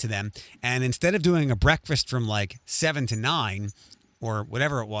committed to them. And instead of doing a breakfast from like 7 to 9 or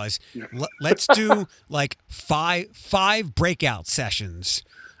whatever it was, let's do like five breakout sessions.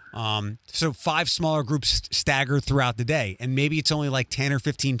 So 5 smaller groups staggered throughout the day, and maybe it's only like 10 or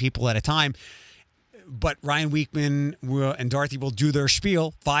 15 people at a time. But Ryan Weekman and Dorothy will do their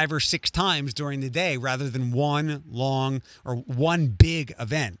spiel 5 or 6 times during the day rather than one big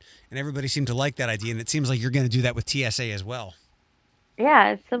event. And everybody seemed to like that idea. And it seems like you're going to do that with TSA as well.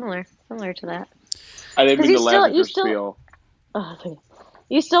 Yeah, it's similar to that. I didn't mean to laugh at your spiel.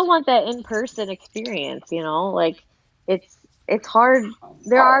 You still want that in-person experience, like it's hard.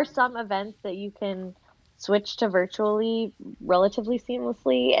 There are some events that you can switch to virtually relatively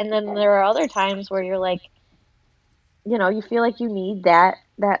seamlessly, and then there are other times where you're like, you feel like you need that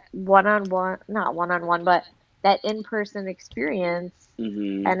one-on-one, not one-on-one, but that in-person experience.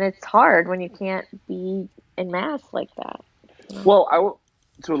 Mm-hmm. And it's hard when you can't be in mass like that. Well,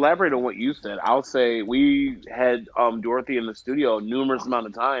 to elaborate on what you said, I'll say we had Dorothy in the studio numerous amount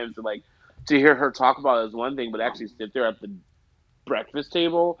of times, and like to hear her talk about it is one thing, but actually sit there at the breakfast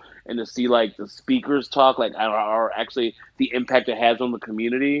table and to see like the speakers talk, like, or actually the impact it has on the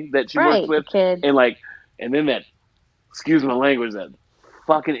community that she works with, and then that, excuse my language, that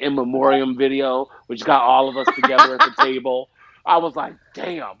fucking in memoriam video which got all of us together at the table. I was like,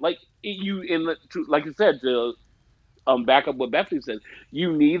 damn, like like you said, to back up what Bethany said,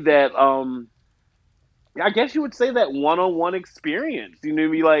 you need that I guess you would say that one-on-one experience,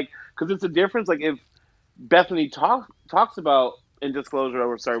 like, because it's a difference. Like if Bethany talks about in Disclosure,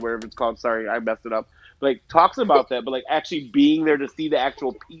 or sorry, whatever it's called, sorry, I messed it up, like talks about that, but like actually being there to see the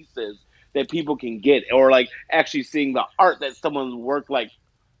actual pieces that people can get, or like actually seeing the art that someone's worked like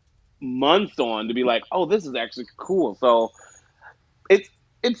months on to be like, oh, this is actually cool. So it's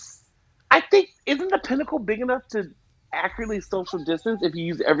I think, isn't the Pinnacle big enough to accurately social distance if you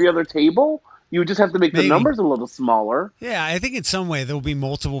use every other table? You would just have to make the numbers a little smaller. Yeah, I think in some way there will be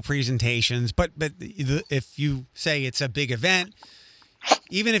multiple presentations, but if you say it's a big event,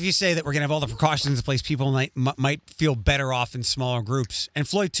 even if you say that we're going to have all the precautions in place, people might feel better off in smaller groups. And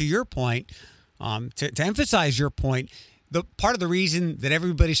Floyd, to your point, to emphasize your point, the part of the reason that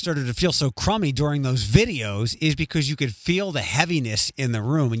everybody started to feel so crummy during those videos is because you could feel the heaviness in the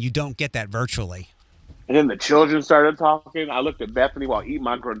room, and you don't get that virtually. And then the children started talking. I looked at Bethany while eating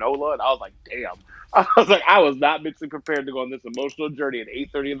my granola, and I was like, damn. I was not mentally prepared to go on this emotional journey at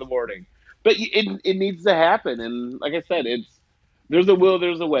 8:30 in the morning. But it needs to happen. And like I said, there's a will,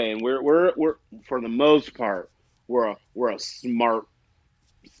 there's a way. And we're for the most part, we're a smart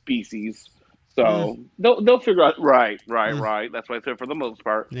species. So they'll figure out. Right. That's why I said for the most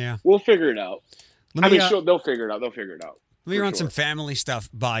part. Yeah. We'll figure it out. Sure, they'll figure it out. Let me run some family stuff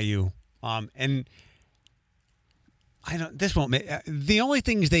by you. And this won't make, the only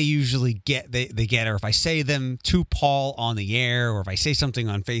things they usually get, they get are if I say them to Paul on the air, or if I say something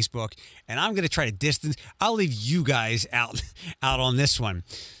on Facebook, and I'm going to try to distance, I'll leave you guys out on this one.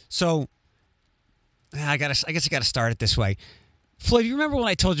 So I guess I got to start it this way. Floyd, you remember when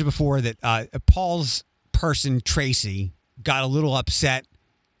I told you before that Paul's person, Tracy, got a little upset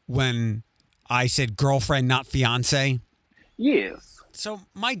when I said girlfriend, not fiance? Yes. So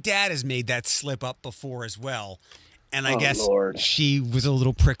my dad has made that slip up before as well. And I guess she was a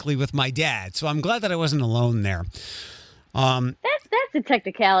little prickly with my dad. So I'm glad that I wasn't alone there. That's a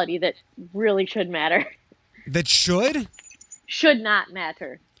technicality that really should matter. That should? Should not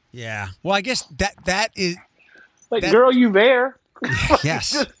matter. Yeah. Well, I guess that is... Like, girl, you there?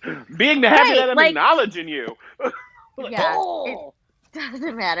 Yes. Just being the happy that I'm acknowledging you. It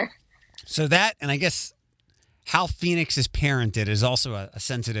doesn't matter. So that, and I guess how Phoenix is parented is also a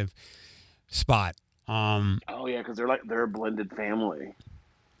sensitive spot. Because they're a blended family.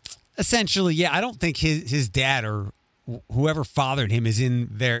 Essentially, yeah. I don't think his dad or whoever fathered him is in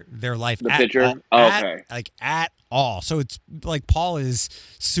their life. The picture? Okay. At all. So it's like Paul is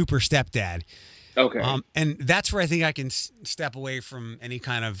super stepdad. Okay. And that's where I think I can step away from any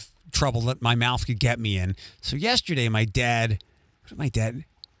kind of trouble that my mouth could get me in. So yesterday, my dad,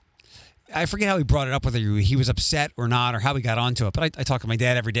 I forget how he brought it up, whether he was upset or not, or how we got onto it. But I talk to my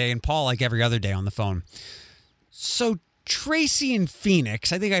dad every day, and Paul like every other day on the phone. So Tracy and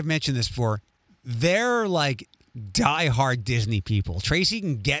Phoenix, I think I've mentioned this before, they're like diehard Disney people. Tracy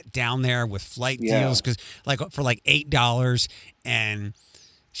can get down there with flight deals because for like $8, and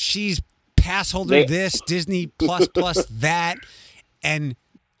she's pass holder this Disney plus that, and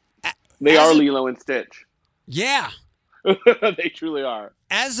they are Lilo and Stitch. Yeah, they truly are.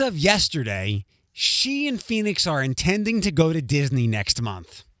 As of yesterday, she and Phoenix are intending to go to Disney next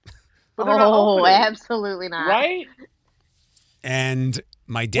month. Oh, absolutely not! Right? And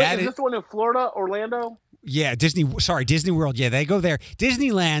my dad. Wait, is this one in Florida, Orlando? Yeah, Disney World. Yeah, they go there.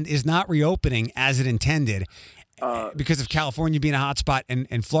 Disneyland is not reopening as it intended because of California being a hotspot,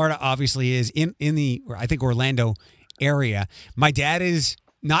 and Florida obviously is in the, I think, Orlando area. My dad is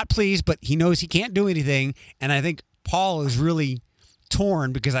not pleased, but he knows he can't do anything, and I think Paul is really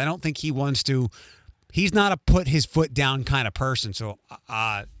torn because I don't think he wants to. He's not a put his foot down kind of person. So,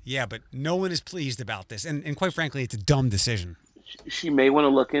 yeah, but no one is pleased about this, and quite frankly, it's a dumb decision. She may want to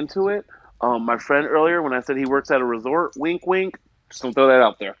look into it. My friend earlier, when I said he works at a resort, wink, wink, just don't throw that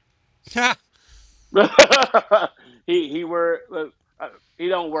out there. he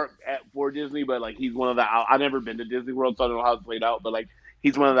don't work for Disney, but like he's one of the. I've never been to Disney World, so I don't know how it's laid out. But like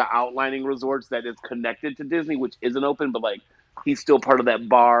he's one of the outlining resorts that is connected to Disney, which isn't open, but like he's still part of that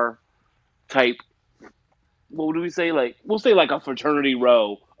bar type. What do we say? Like we'll say like a fraternity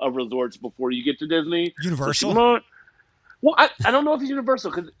row of resorts before you get to Disney. Universal. So well, I don't know if it's Universal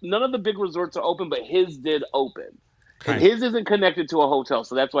because none of the big resorts are open, but his did open. Okay. And his isn't connected to a hotel,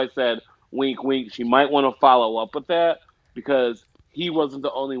 so that's why I said wink, wink. She might want to follow up with that because he wasn't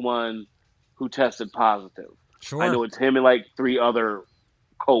the only one who tested positive. Sure. I know it's him and like 3 other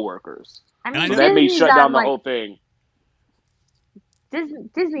coworkers. I mean, so that may shut down the whole thing.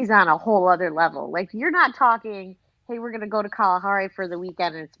 Disney's on a whole other level. Like you're not talking, hey, we're going to go to Kalahari for the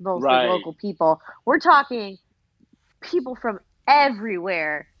weekend and it's mostly local people. We're talking people from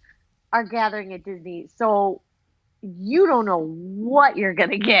everywhere are gathering at Disney. So you don't know what you're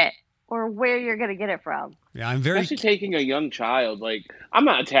going to get or where you're going to get it from. Yeah, I'm very... Especially taking a young child. Like, I'm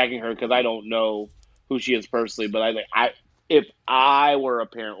not attacking her because I don't know who she is personally, but if I were a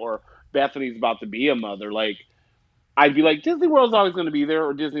parent or Bethany's about to be a mother, like, I'd be like, Disney World's always going to be there,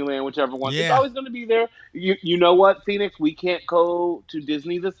 or Disneyland, whichever one. Yeah. It's always going to be there. You know what, Phoenix? We can't go to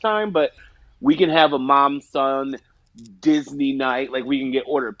Disney this time, but we can have a mom-son Disney night. Like, we can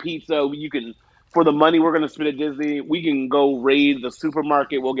order pizza. You can, for the money we're going to spend at Disney, we can go raid the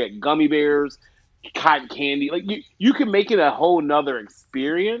supermarket. We'll get gummy bears, cotton candy. Like, you can make it a whole nother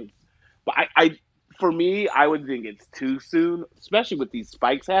experience. But for me, I would think it's too soon, especially with these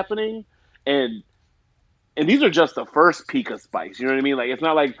spikes happening. And these are just the first peak of spikes. You know what I mean? Like, it's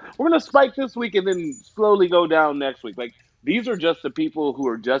not like we're going to spike this week and then slowly go down next week. Like, these are just the people who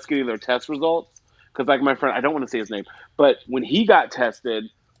are just getting their test results. Because, like, my friend, I don't want to say his name, but when he got tested,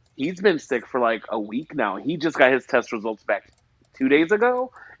 he's been sick for, like, a week now. He just got his test results back 2 days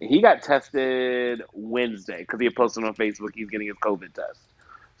ago. And he got tested Wednesday because he had posted on Facebook he's getting his COVID test.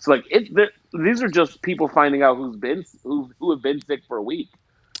 So, like, these are just people finding out who have been sick for a week.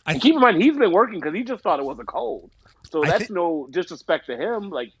 And keep in mind, he's been working because he just thought it was a cold. So that's no disrespect to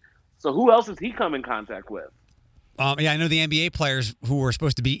him. Like, so who else has he come in contact with? Yeah, I know the NBA players who were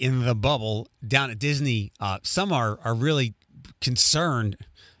supposed to be in the bubble down at Disney. Some are really concerned,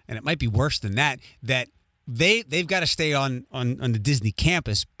 and it might be worse than that they've got to stay on the Disney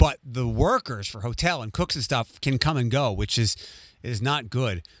campus, but the workers for hotel and cooks and stuff can come and go, which is not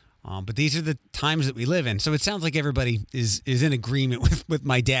good. But these are the times that we live in. So it sounds like everybody is in agreement with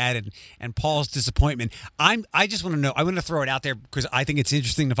my dad and Paul's disappointment. I just want to know, I want to throw it out there because I think it's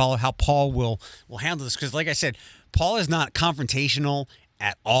interesting to follow how Paul will handle this. Because like I said, Paul is not confrontational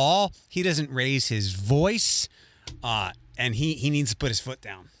at all. He doesn't raise his voice, and he needs to put his foot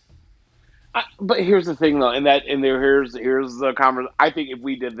down. But here's the thing, though, here's the conversation. I think if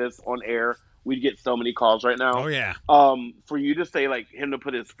we did this on air, we'd get so many calls right now. Oh, yeah. For you to say, like, him to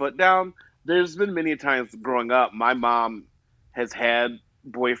put his foot down, there's been many times growing up, my mom has had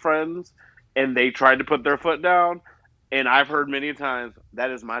boyfriends, and they tried to put their foot down, and I've heard many times,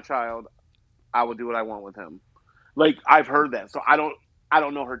 that is my child. I will do what I want with him. Like, I've heard that. So I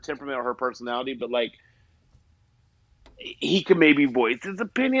don't know her temperament or her personality, but, like, he could maybe voice his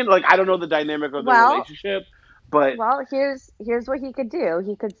opinion. Like, I don't know the dynamic of the relationship, but... Well, here's what he could do.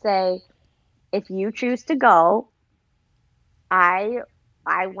 He could say, if you choose to go, I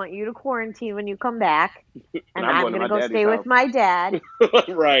want you to quarantine when you come back, and I'm going to go stay with my dad.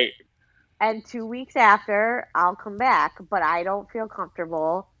 Right. And 2 weeks after, I'll come back, but I don't feel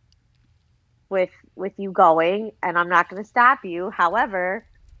comfortable with you going, and I'm not going to stop you. However,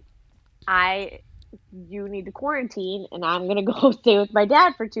 you need to quarantine, and I'm going to go stay with my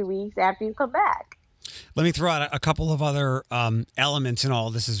dad for 2 weeks after you come back. Let me throw out a couple of other elements in all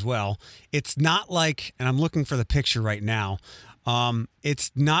this as well. It's not like, and I'm looking for the picture right now.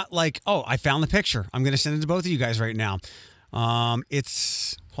 It's not like, oh, I found the picture. I'm going to send it to both of you guys right now.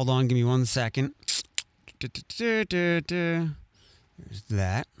 Hold on, give me 1 second. There's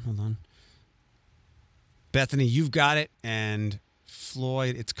that. Hold on. Bethany, you've got it. And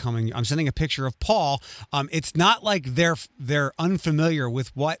Floyd, it's coming. I'm sending a picture of Paul. It's not like they're unfamiliar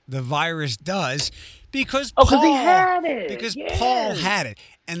with what the virus does because because he had it. Because Yes. Paul had it.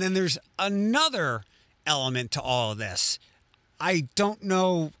 And then there's another element to all of this. I don't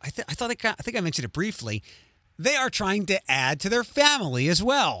know. I think I mentioned it briefly. They are trying to add to their family as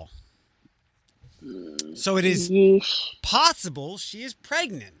well. So it is Yeesh. possible she is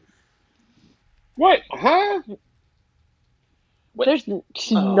pregnant. What? Huh? There's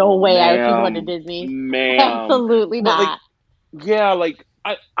no way I would keep going to ma'am. Disney. Ma'am. Absolutely But, not. Yeah, like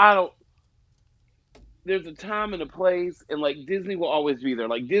I don't. There's a time and a place, and like Disney will always be there.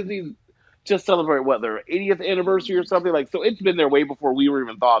 Like Disney just celebrated what their 80th anniversary or something. Like so, it's been there way before we were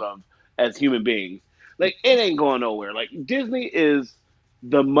even thought of as human beings. Like it ain't going nowhere. Like Disney is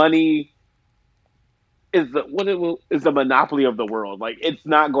the money is the monopoly of the world. Like it's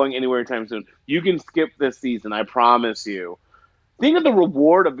not going anywhere anytime soon. You can skip this season, I promise you. Think of the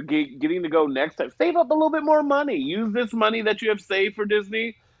reward of getting to go next time. Save up a little bit more money. Use this money that you have saved for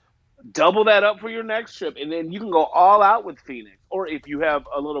Disney. Double that up for your next trip, and then you can go all out with Phoenix. Or if you have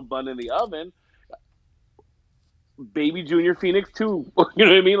a little bun in the oven, baby Junior Phoenix too. You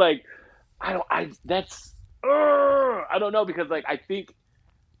know what I mean? Like I don't know because like I think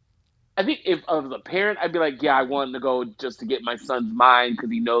if I was a parent, I'd be like, yeah, I want to go just to get my son's mind because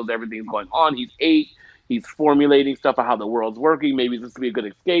he knows everything's going on. He's 8. He's formulating stuff of how the world's working. Maybe this would be a good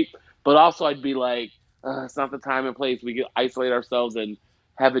escape. But also, I'd be like, it's not the time and place. We can isolate ourselves and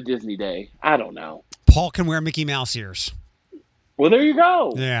have a Disney day. I don't know. Paul can wear Mickey Mouse ears. Well, there you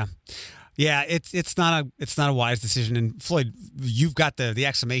go. Yeah. Yeah, it's not a wise decision. And Floyd, you've got the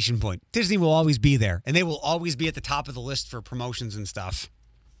exclamation point. Disney will always be there, and they will always be at the top of the list for promotions and stuff.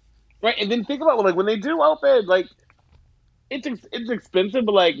 Right, and then think about like when they do open, like it's expensive,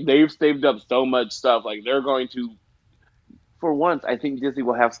 but like they've saved up so much stuff. Like they're going to, for once, I think Disney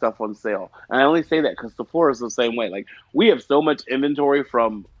will have stuff on sale. And I only say that because Sephora is the same way. Like we have so much inventory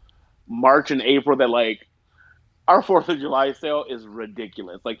from March and April that like our 4th of July sale is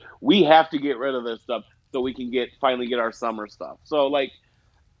ridiculous. Like we have to get rid of this stuff so we can finally get our summer stuff. So like,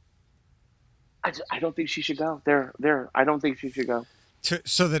 I don't think she should go. I don't think she should go.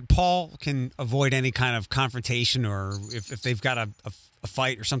 So that Paul can avoid any kind of confrontation, or if they've got a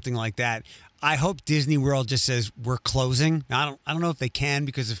fight or something like that. I hope Disney World just says we're closing. Now, I don't know if they can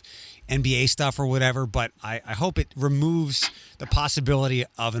because of NBA stuff or whatever, but I hope it removes the possibility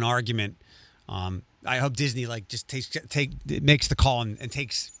of an argument. I hope Disney like just makes the call and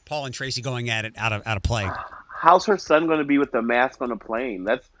takes Paul and Tracy going at it out of play. How's her son going to be with the mask on a plane?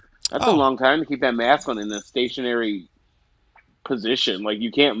 That's a long time to keep that mask on in a stationary position. Like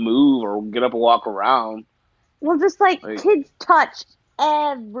you can't move or get up and walk around. Well, just like kids touch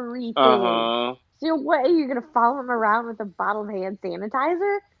everything. Uh-huh. So what, are you going to follow him around with a bottle of hand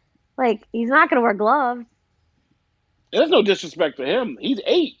sanitizer? Like, he's not going to wear gloves. There's no disrespect to him. He's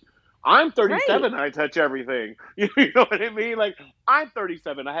 8. I'm 37 Right. and I touch everything. You know what I mean? Like, I'm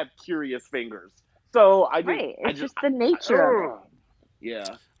 37. I have curious fingers. So I just... Right. It's just the nature of it.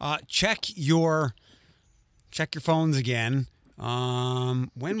 Yeah. Check your phones again.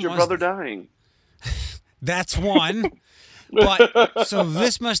 When Is your was brother dying? That's one. But so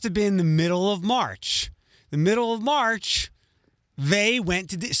this must have been the middle of March. The middle of March, they went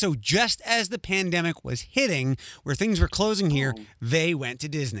to so just as the pandemic was hitting, where things were closing here, they went to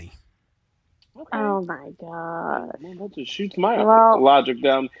Disney. Okay. Oh my god. Man, that just shoots my Well- logic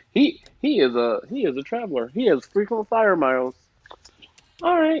down. He is a traveler. He has frequent flyer miles.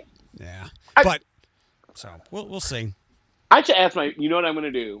 All right. Yeah, I- but so we'll see. I should ask you know what I'm going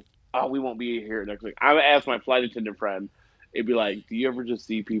to do? Oh, we won't be here next week. I'm going to ask my flight attendant friend. It'd be like, do you ever just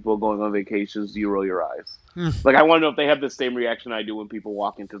see people going on vacations? Do you roll your eyes? Like, I want to know if they have the same reaction I do when people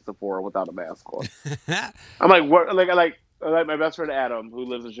walk into Sephora without a mask on. I'm like, what? Like my best friend Adam, who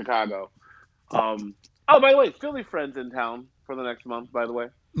lives in Chicago. Oh, by the way, Philly friend's in town for the next month, by the way.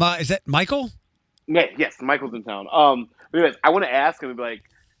 Is that Michael? Yeah, yes, Michael's in town. But anyways, I want to ask him, like,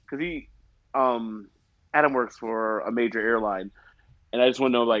 because Adam works for a major airline, and I just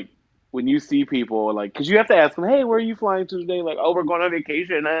want to know, like, when you see people, like, because you have to ask them, hey, where are you flying to today? Like, oh, we're going on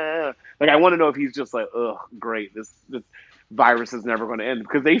vacation. Like, I want to know if he's just like, ugh, great, this virus is never going to end,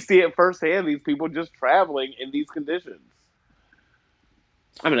 because they see it firsthand. These people just traveling in these conditions.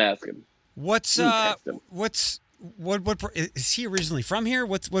 I'm gonna ask him. What's You text him. what is he originally from here?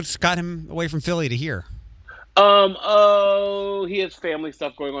 What's got him away from Philly to here? Oh, he has family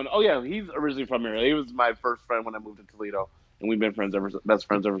stuff going on. Oh yeah, he's originally from here. He was my first friend when I moved to Toledo, and we've been best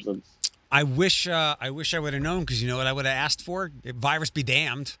friends ever since. I wish I would have known, because you know what I would have asked for? Virus be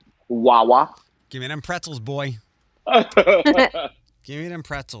damned. Wawa. Give me them pretzels, boy. Give me them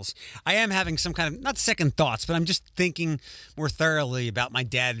pretzels. I am having some kind of, not second thoughts, but I'm just thinking more thoroughly about my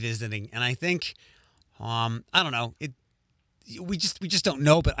dad visiting, and I think, I don't know, we just don't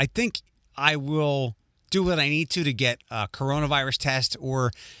know, but I think I will do what I need to get a coronavirus test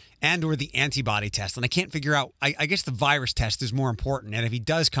or the antibody test. And I can't figure out, I guess the virus test is more important. And if he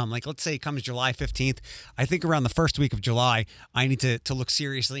does come, like let's say he comes July 15th, I think around the first week of July, I need to look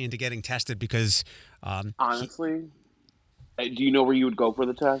seriously into getting tested, because Honestly, do you know where you would go for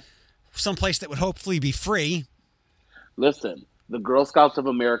the test? someplace that would hopefully be free. Listen, the Girl Scouts of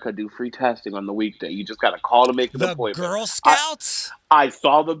America do free testing on the weekday. You just got to call to make an The appointment. Girl Scouts? I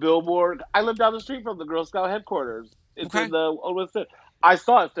saw the billboard. I live down the street from the Girl Scout headquarters. It's Okay. in the Old West End. I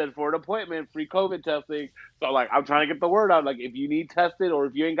saw it said for an appointment, free COVID testing. So like, I'm trying to get the word out. Like, if you need tested or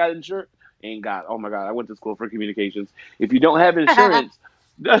if you ain't got insurance, oh my God, I went to school for communications. If you don't have insurance,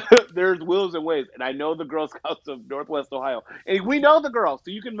 there's wills and ways. And I know the Girl Scouts of Northwest Ohio. And we know the girl, so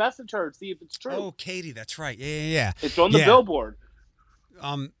you can message her and see if it's true. Oh, Katie, that's right. Yeah. It's on the Yeah. billboard.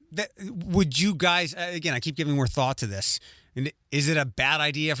 Would you guys, again, I keep giving more thought to this. And is it a bad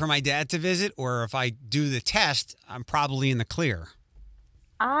idea for my dad to visit? Or if I do the test, I'm probably in the clear?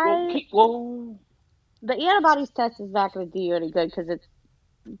 Well, The antibodies test is not going to do you any good because it's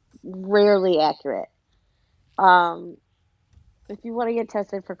rarely accurate. Um, if you want to get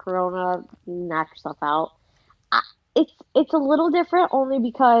tested for corona, knock yourself out. It's a little different only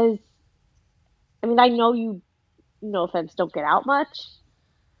because, I mean, I know you, no offense, don't get out much.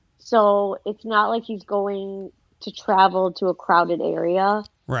 So it's not like he's going to travel to a crowded area.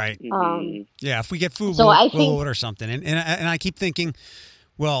 Right. Um, Yeah, if we get food, So we'll, I we'll think- order something. And I keep thinking,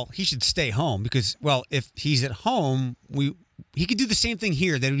 well, he should stay home because, well, if he's at home, he could do the same thing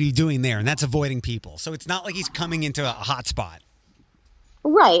here that he'd be doing there, and that's avoiding people. So it's not like he's coming into a hot spot.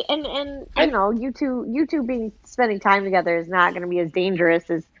 Right, and you know, you two spending time together is not going to be as dangerous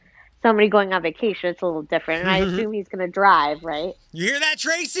as somebody going on vacation. It's a little different, and I assume he's going to drive, right? You hear that,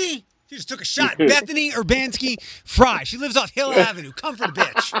 Tracy? She just took a shot. Bethany Urbanski Fry. She lives off Hill Avenue. Come for the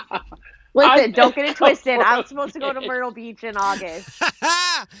bitch. Listen, don't get it twisted. I'm supposed to go to Myrtle Beach in August,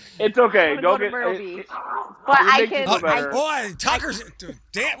 it's okay. I'm gonna Don't go to get. Myrtle it- Beach. it- but it I makes you can. feel Oh, better. boy, Tucker's.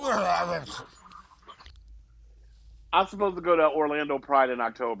 Damn. I'm supposed to go to Orlando Pride in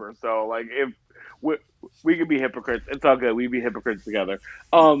October, so like if we could be hypocrites, it's all good. We'd be hypocrites together.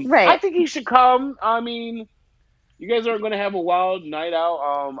 Right. I think he should come. I mean, you guys aren't going to have a wild night out.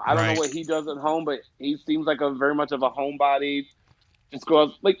 I don't Right. know what he does at home, but he seems like a very much of a homebody. Just go out,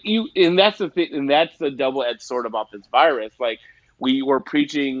 like you, and that's the thing, and that's the double-edged sword about this virus. Like we were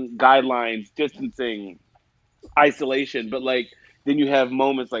preaching guidelines, distancing, isolation, but like then you have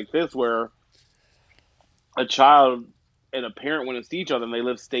moments like this where a child and a parent want to see each other and they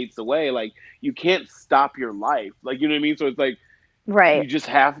live states away. Like you can't stop your life. Like, you know what I mean? So it's like you Right. just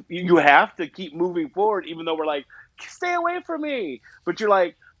have to keep moving forward, even though we're like, stay away from me. But you're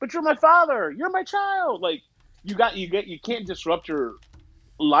like, but you're my father. You're my child. Like you can't disrupt your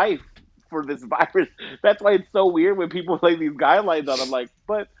life for this virus. That's why it's so weird when people lay these guidelines on. I'm like,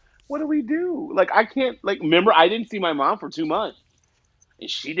 but what do we do? Like I can't, like, remember I didn't see my mom for 2 months and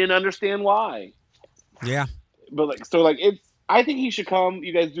she didn't understand why. Yeah. But like, so like, I think he should come.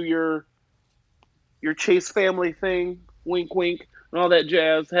 You guys do your Chase family thing, wink, wink, and all that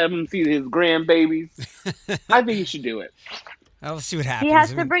jazz. Have him see his grandbabies. I think he should do it. We'll see what happens. He has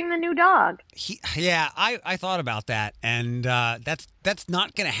I to mean, bring the new dog. I thought about that, and that's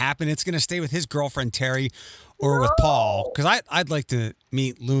not going to happen. It's going to stay with his girlfriend Terry, or with Paul, because I'd like to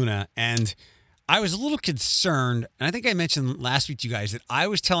meet Luna, and I was a little concerned, and I think I mentioned last week to you guys that I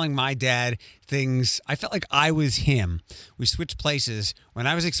was telling my dad things. I felt like I was him. We switched places when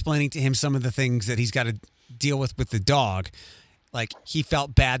I was explaining to him some of the things that he's got to deal with the dog. Like, he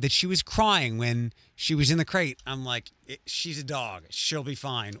felt bad that she was crying when she was in the crate. I'm like, she's a dog. She'll be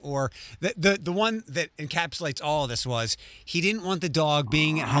fine. Or the one that encapsulates all of this was he didn't want the dog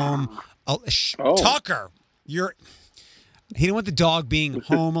being at home. Tucker, he didn't want the dog being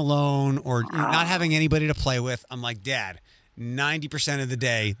home alone or not having anybody to play with. I'm like, Dad, 90% of the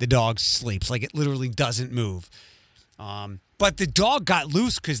day, the dog sleeps. Like, it literally doesn't move. But the dog got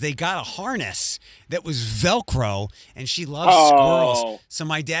loose because they got a harness that was Velcro, and she loves squirrels. So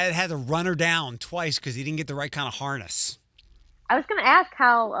my dad had to run her down twice because he didn't get the right kind of harness. I was gonna ask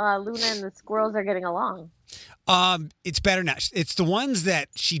how Luna and the squirrels are getting along. It's better now. It's the ones that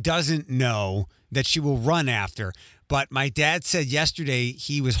she doesn't know that she will run after. But my dad said yesterday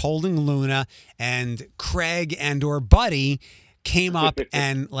he was holding Luna, and Craig and or Buddy came up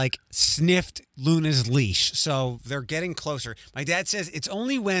and like sniffed Luna's leash. So they're getting closer. My dad says it's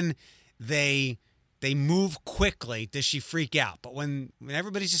only when they move quickly does she freak out. But when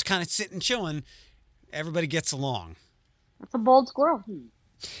everybody's just kind of sitting chilling, everybody gets along. It's a bold squirrel.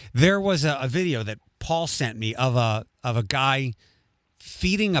 There was a video that Paul sent me of a guy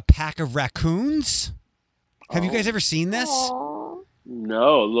feeding a pack of raccoons. Have you guys ever seen this? Aww.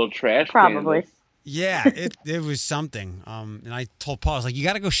 No, a little trash. Probably. Can. Yeah, it was something. And I told Paul, I was like, you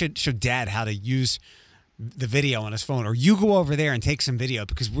got to go show Dad how to use the video on his phone, or you go over there and take some video,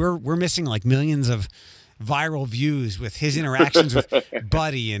 because we're missing like millions of viral views with his interactions with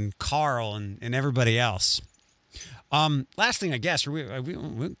Buddy and Carl and everybody else. Last thing, I guess, we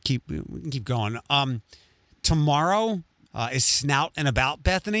can keep going. Tomorrow is Snout and About,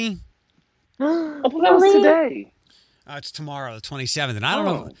 Bethany. Oh, that was today. It's tomorrow, the 27th, and I don't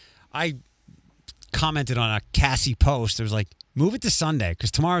know. I commented on a Cassie post. There was like, move it to Sunday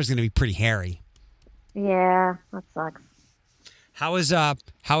because tomorrow is going to be pretty hairy. Yeah, that sucks. How is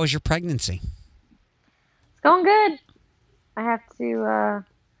your pregnancy? It's going good. I have to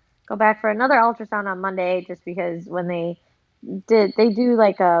go back for another ultrasound on Monday, just because when they do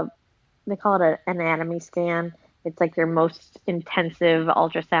like they call it an anatomy scan. It's like your most intensive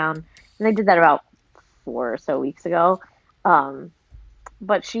ultrasound, and they did that about 4 or so weeks ago.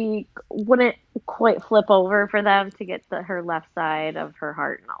 But she wouldn't quite flip over for them to get her left side of her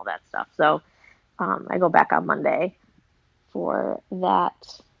heart and all that stuff. So I go back on Monday for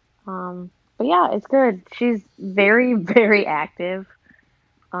that. But yeah, it's good. She's very, very active.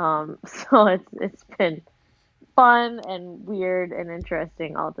 So it's been fun and weird and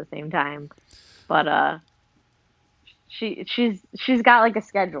interesting all at the same time. But she's got like a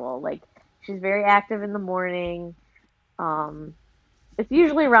schedule. Like, she's very active in the morning. It's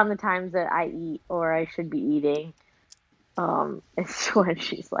usually around the times that I eat or I should be eating. It's when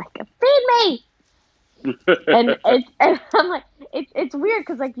she's like, "Feed me," and I'm like, it's weird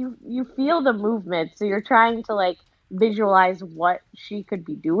because like you feel the movement, so you're trying to like visualize what she could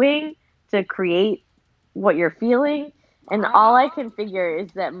be doing to create what you're feeling, and all I can figure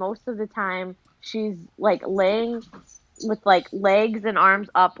is that most of the time she's like laying with like legs and arms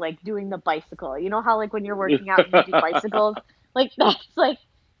up, like doing the bicycle. You know how like when you're working out and you do bicycles, like that's like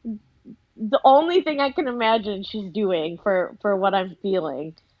the only thing I can imagine she's doing for what I'm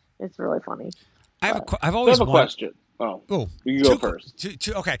feeling. It's really funny. I've always a question. Oh, you can go first.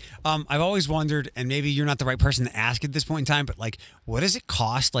 Okay. I've always wondered, and maybe you're not the right person to ask at this point in time, but like, what does it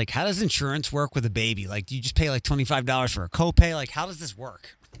cost? Like, how does insurance work with a baby? Like, do you just pay like $25 for a copay? Like, how does this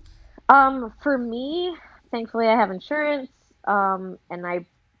work? For me, thankfully, I have insurance. And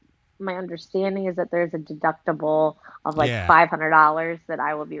my understanding is that there's a deductible of like $500 that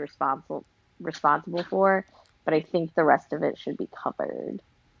I will be responsible for, but I think the rest of it should be covered.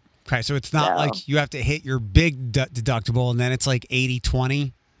 Okay, so it's not like you have to hit your big deductible and then it's like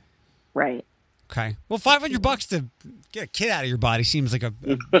 80-20? Right. Okay. Well, $500 to get a kid out of your body seems like a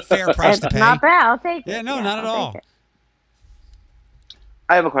fair price to pay. Not bad. I'll take it. Yeah, no, not at all.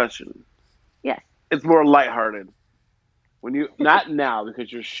 I have a question. Yes. It's more lighthearted. When you, not now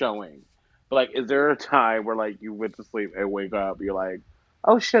because you're showing, but like, is there a time where like you went to sleep and wake up, you're like,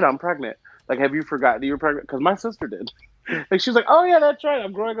 oh shit, I'm pregnant. Like, have you forgotten you were pregnant? Because my sister did. Like, she was like, oh yeah, that's right,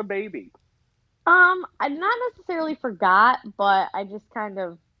 I'm growing a baby. I not necessarily forgot, but I just kind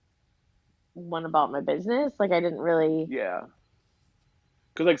of went about my business. Like, I didn't really. Yeah.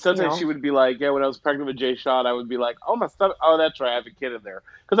 Because like sometimes she would be like, yeah, when I was pregnant with Jay Sean, I would be like, oh my stomach, oh that's right, I have a kid in there.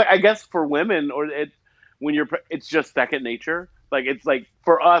 Because like, I guess for women, or when you're, it's just second nature. Like, it's like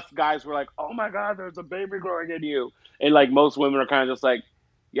for us guys, we're like, oh my god, there's a baby growing in you, and like most women are kind of just like,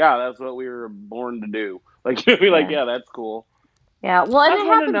 yeah, that's what we were born to do. Like, you'd be like, yeah, that's cool. Yeah, well, and it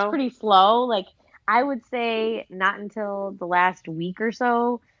happens pretty slow. Like, I would say not until the last week or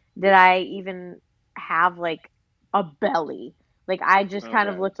so did I even have like a belly. Like, I just kind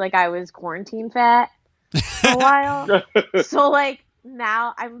of looked like I was quarantine fat for a while. So like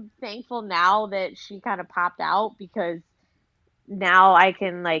now I'm thankful now that she kind of popped out, because now I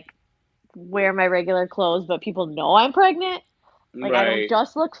can like wear my regular clothes, but people know I'm pregnant. Like, I don't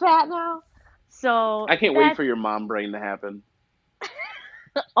just look fat now. So I can't wait for your mom brain to happen.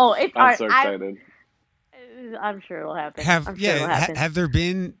 I'm so excited. I'm sure it'll happen. Have there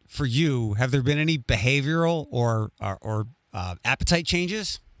been, for you, any behavioral or appetite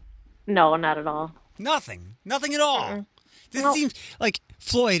changes? No, not at all. Nothing at all. Mm-mm. This No. seems like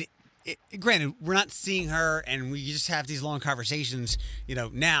Floyd. Granted, we're not seeing her, and we just have these long conversations,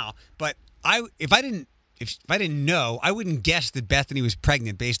 now. But if I didn't know, I wouldn't guess that Bethany was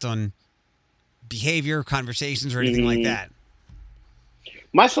pregnant based on behavior, conversations, or anything like that.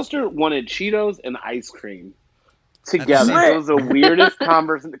 My sister wanted Cheetos and ice cream together. What? It was the weirdest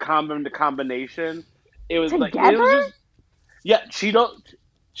combination. It was Together?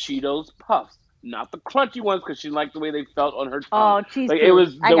 Cheetos Puffs, not the crunchy ones because she liked the way they felt on her tongue. Oh, cheese Like puffs. it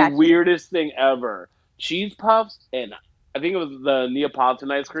was I the got you. weirdest thing ever. Cheese Puffs and I think it was the Neapolitan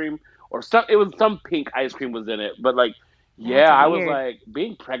ice cream or some. It was some pink ice cream was in it, but like, yeah, That's I was weird. like,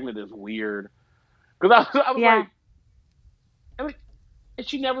 being pregnant is weird because I was Yeah. like. And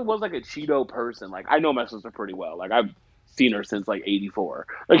she never was like a Cheeto person. Like I know my sister pretty well. Like I've seen her since like '84.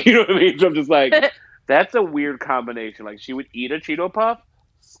 Like you know what I mean? So I'm just like, that's a weird combination. Like she would eat a Cheeto puff,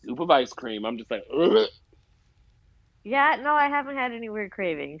 scoop of ice cream. I'm just like, ugh. Yeah, no, I haven't had any weird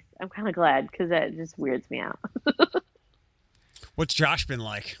cravings. I'm kind of glad because that just weirds me out. What's Josh been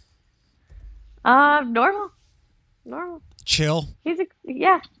like? Normal. Chill.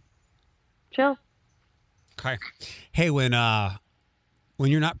 Yeah, chill. Okay. Hey, when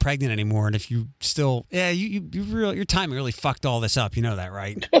you're not pregnant anymore, and if you still, your timing really fucked all this up. You know that,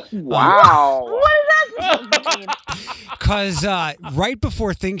 right? Wow. What is that supposed to mean? Because right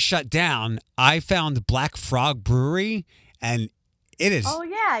before things shut down, I found Black Frog Brewery, and it is Oh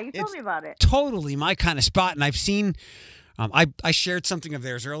yeah, you told it's me about it. totally my kind of spot. And I've seen, I shared something of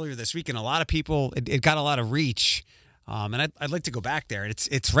theirs earlier this week, and a lot of people, it got a lot of reach. And I'd like to go back there.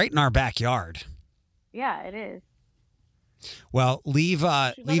 It's right in our backyard. Yeah, it is. Well, She's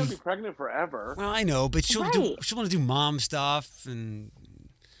not gonna be pregnant forever. Well, I know, but she'll Right. want to do mom stuff, and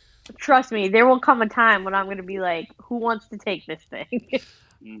Trust me, there will come a time when I'm going to be like, who wants to take this thing?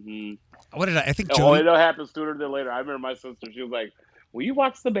 Mm-hmm. what did I think? Oh, Jody. it'll happen sooner than later. I remember my sister. She was like, "Will you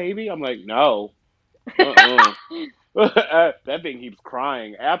watch the baby?" I'm like, "No." Uh-uh. That thing keeps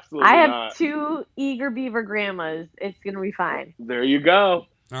crying. Absolutely I have not. 2 eager beaver grandmas. It's going to be fine. There you go.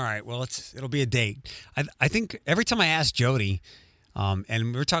 All right. Well, it'll be a date. I think every time I ask Jody, and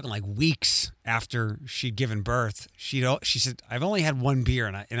we were talking like weeks after she'd given birth, she said, "I've only had one beer,"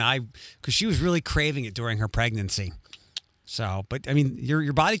 and I because she was really craving it during her pregnancy. So, but I mean,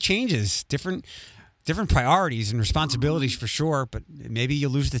 your body changes, different priorities and responsibilities for sure. But maybe you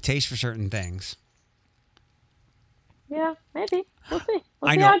lose the taste for certain things. Yeah, maybe. We'll see.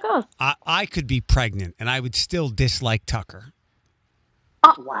 We'll I see know. how it goes. I could be pregnant, and I would still dislike Tucker.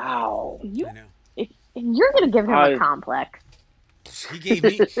 Wow. I know. You're going to give him I- a complex. He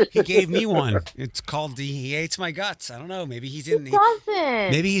gave me one. It's called he hates my guts. I don't know. Maybe he's He in. doesn't.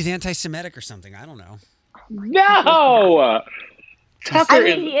 Maybe he's anti-Semitic or something. I don't know. No. Tucker I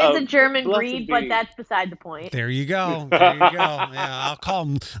mean, he is a German blessed breed, but being. that's beside the point. There you go. There you go. Yeah, I'll call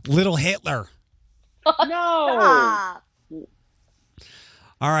him Little Hitler. No. Ah,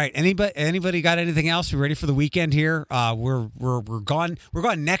 All right. Anybody got anything else? We ready for the weekend here? We're gone. We're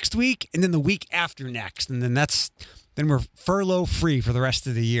gone next week, and then the week after next, and then we're furlough free for the rest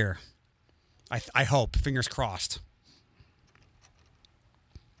of the year. I hope. Fingers crossed.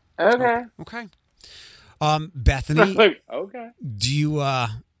 Okay. Okay. Bethany, Like, okay. do you?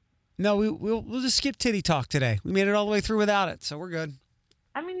 No, we'll just skip titty talk today. We made it all the way through without it, so we're good.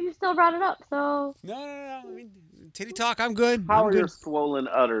 I mean, you still brought it up, so No. I mean, titty talk. I'm good. How I'm are good. your swollen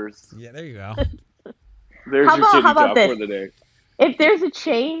udders? Yeah, there you go. There's How your about- titty how about talk this? for the day. if there's a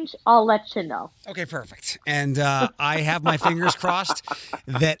change, I'll let you know. Okay, perfect. And I have my fingers crossed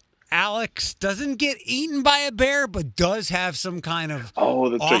that Alex doesn't get eaten by a bear, but does have some kind of Oh,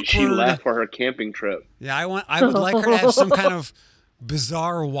 that's right. She awkward- left for her camping trip. Yeah, I would like her to have some kind of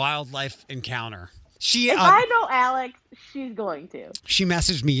bizarre wildlife encounter. She If I know Alex, she's going to. she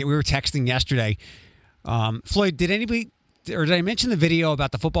messaged me. We were texting yesterday. Floyd, did I mention the video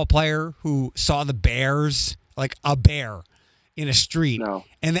about the football player who saw the bears, like a bear, in a street? No.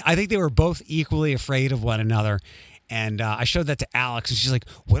 And I think they were both equally afraid of one another. And I showed that to Alex, and she's like,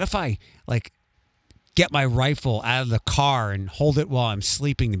 "What if I like get my rifle out of the car and hold it while I'm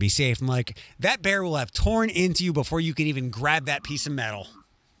sleeping to be safe?" I'm like, "That bear will have torn into you before you can even grab that piece of metal."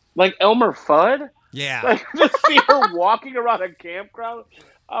 Like Elmer Fudd? Yeah. Like, just see her walking around a campground?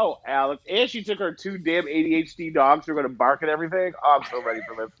 Oh, Alex. And she took her 2 damn ADHD dogs who are going to bark at everything. Oh, I'm so ready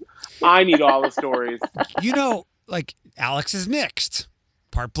for this. I need all the stories. You know, like Alex is mixed,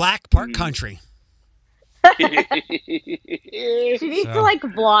 part black, part country. She needs So- to like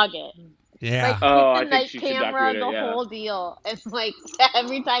vlog it. Yeah. Like Oh, keep the I think night she should camera, document it, the yeah. whole deal. It's like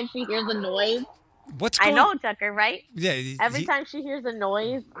every time she hears a noise. What's I going? know, Tucker, right? Yeah. Every time she hears a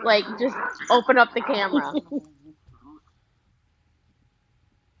noise, like just open up the camera.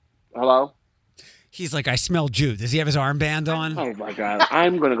 Hello? He's like, I smell Jew. Does he have his armband on? Oh my god.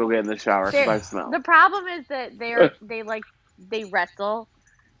 I'm gonna go get in the shower because I smell. The problem is that they wrestle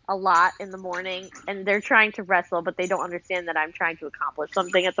a lot in the morning, and they're trying to wrestle, but they don't understand that I'm trying to accomplish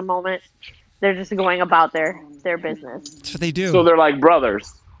something at the moment. They're just going about their business. That's what they do. So they're like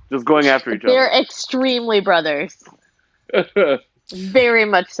brothers, just going after each They're extremely brothers. other. Very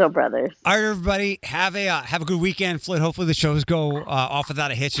much so brothers. All right, everybody, have a good weekend, Flit. Hopefully the shows go off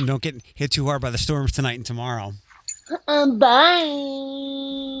without a hitch and don't get hit too hard by the storms tonight and tomorrow. Bye.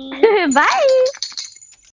 Bye.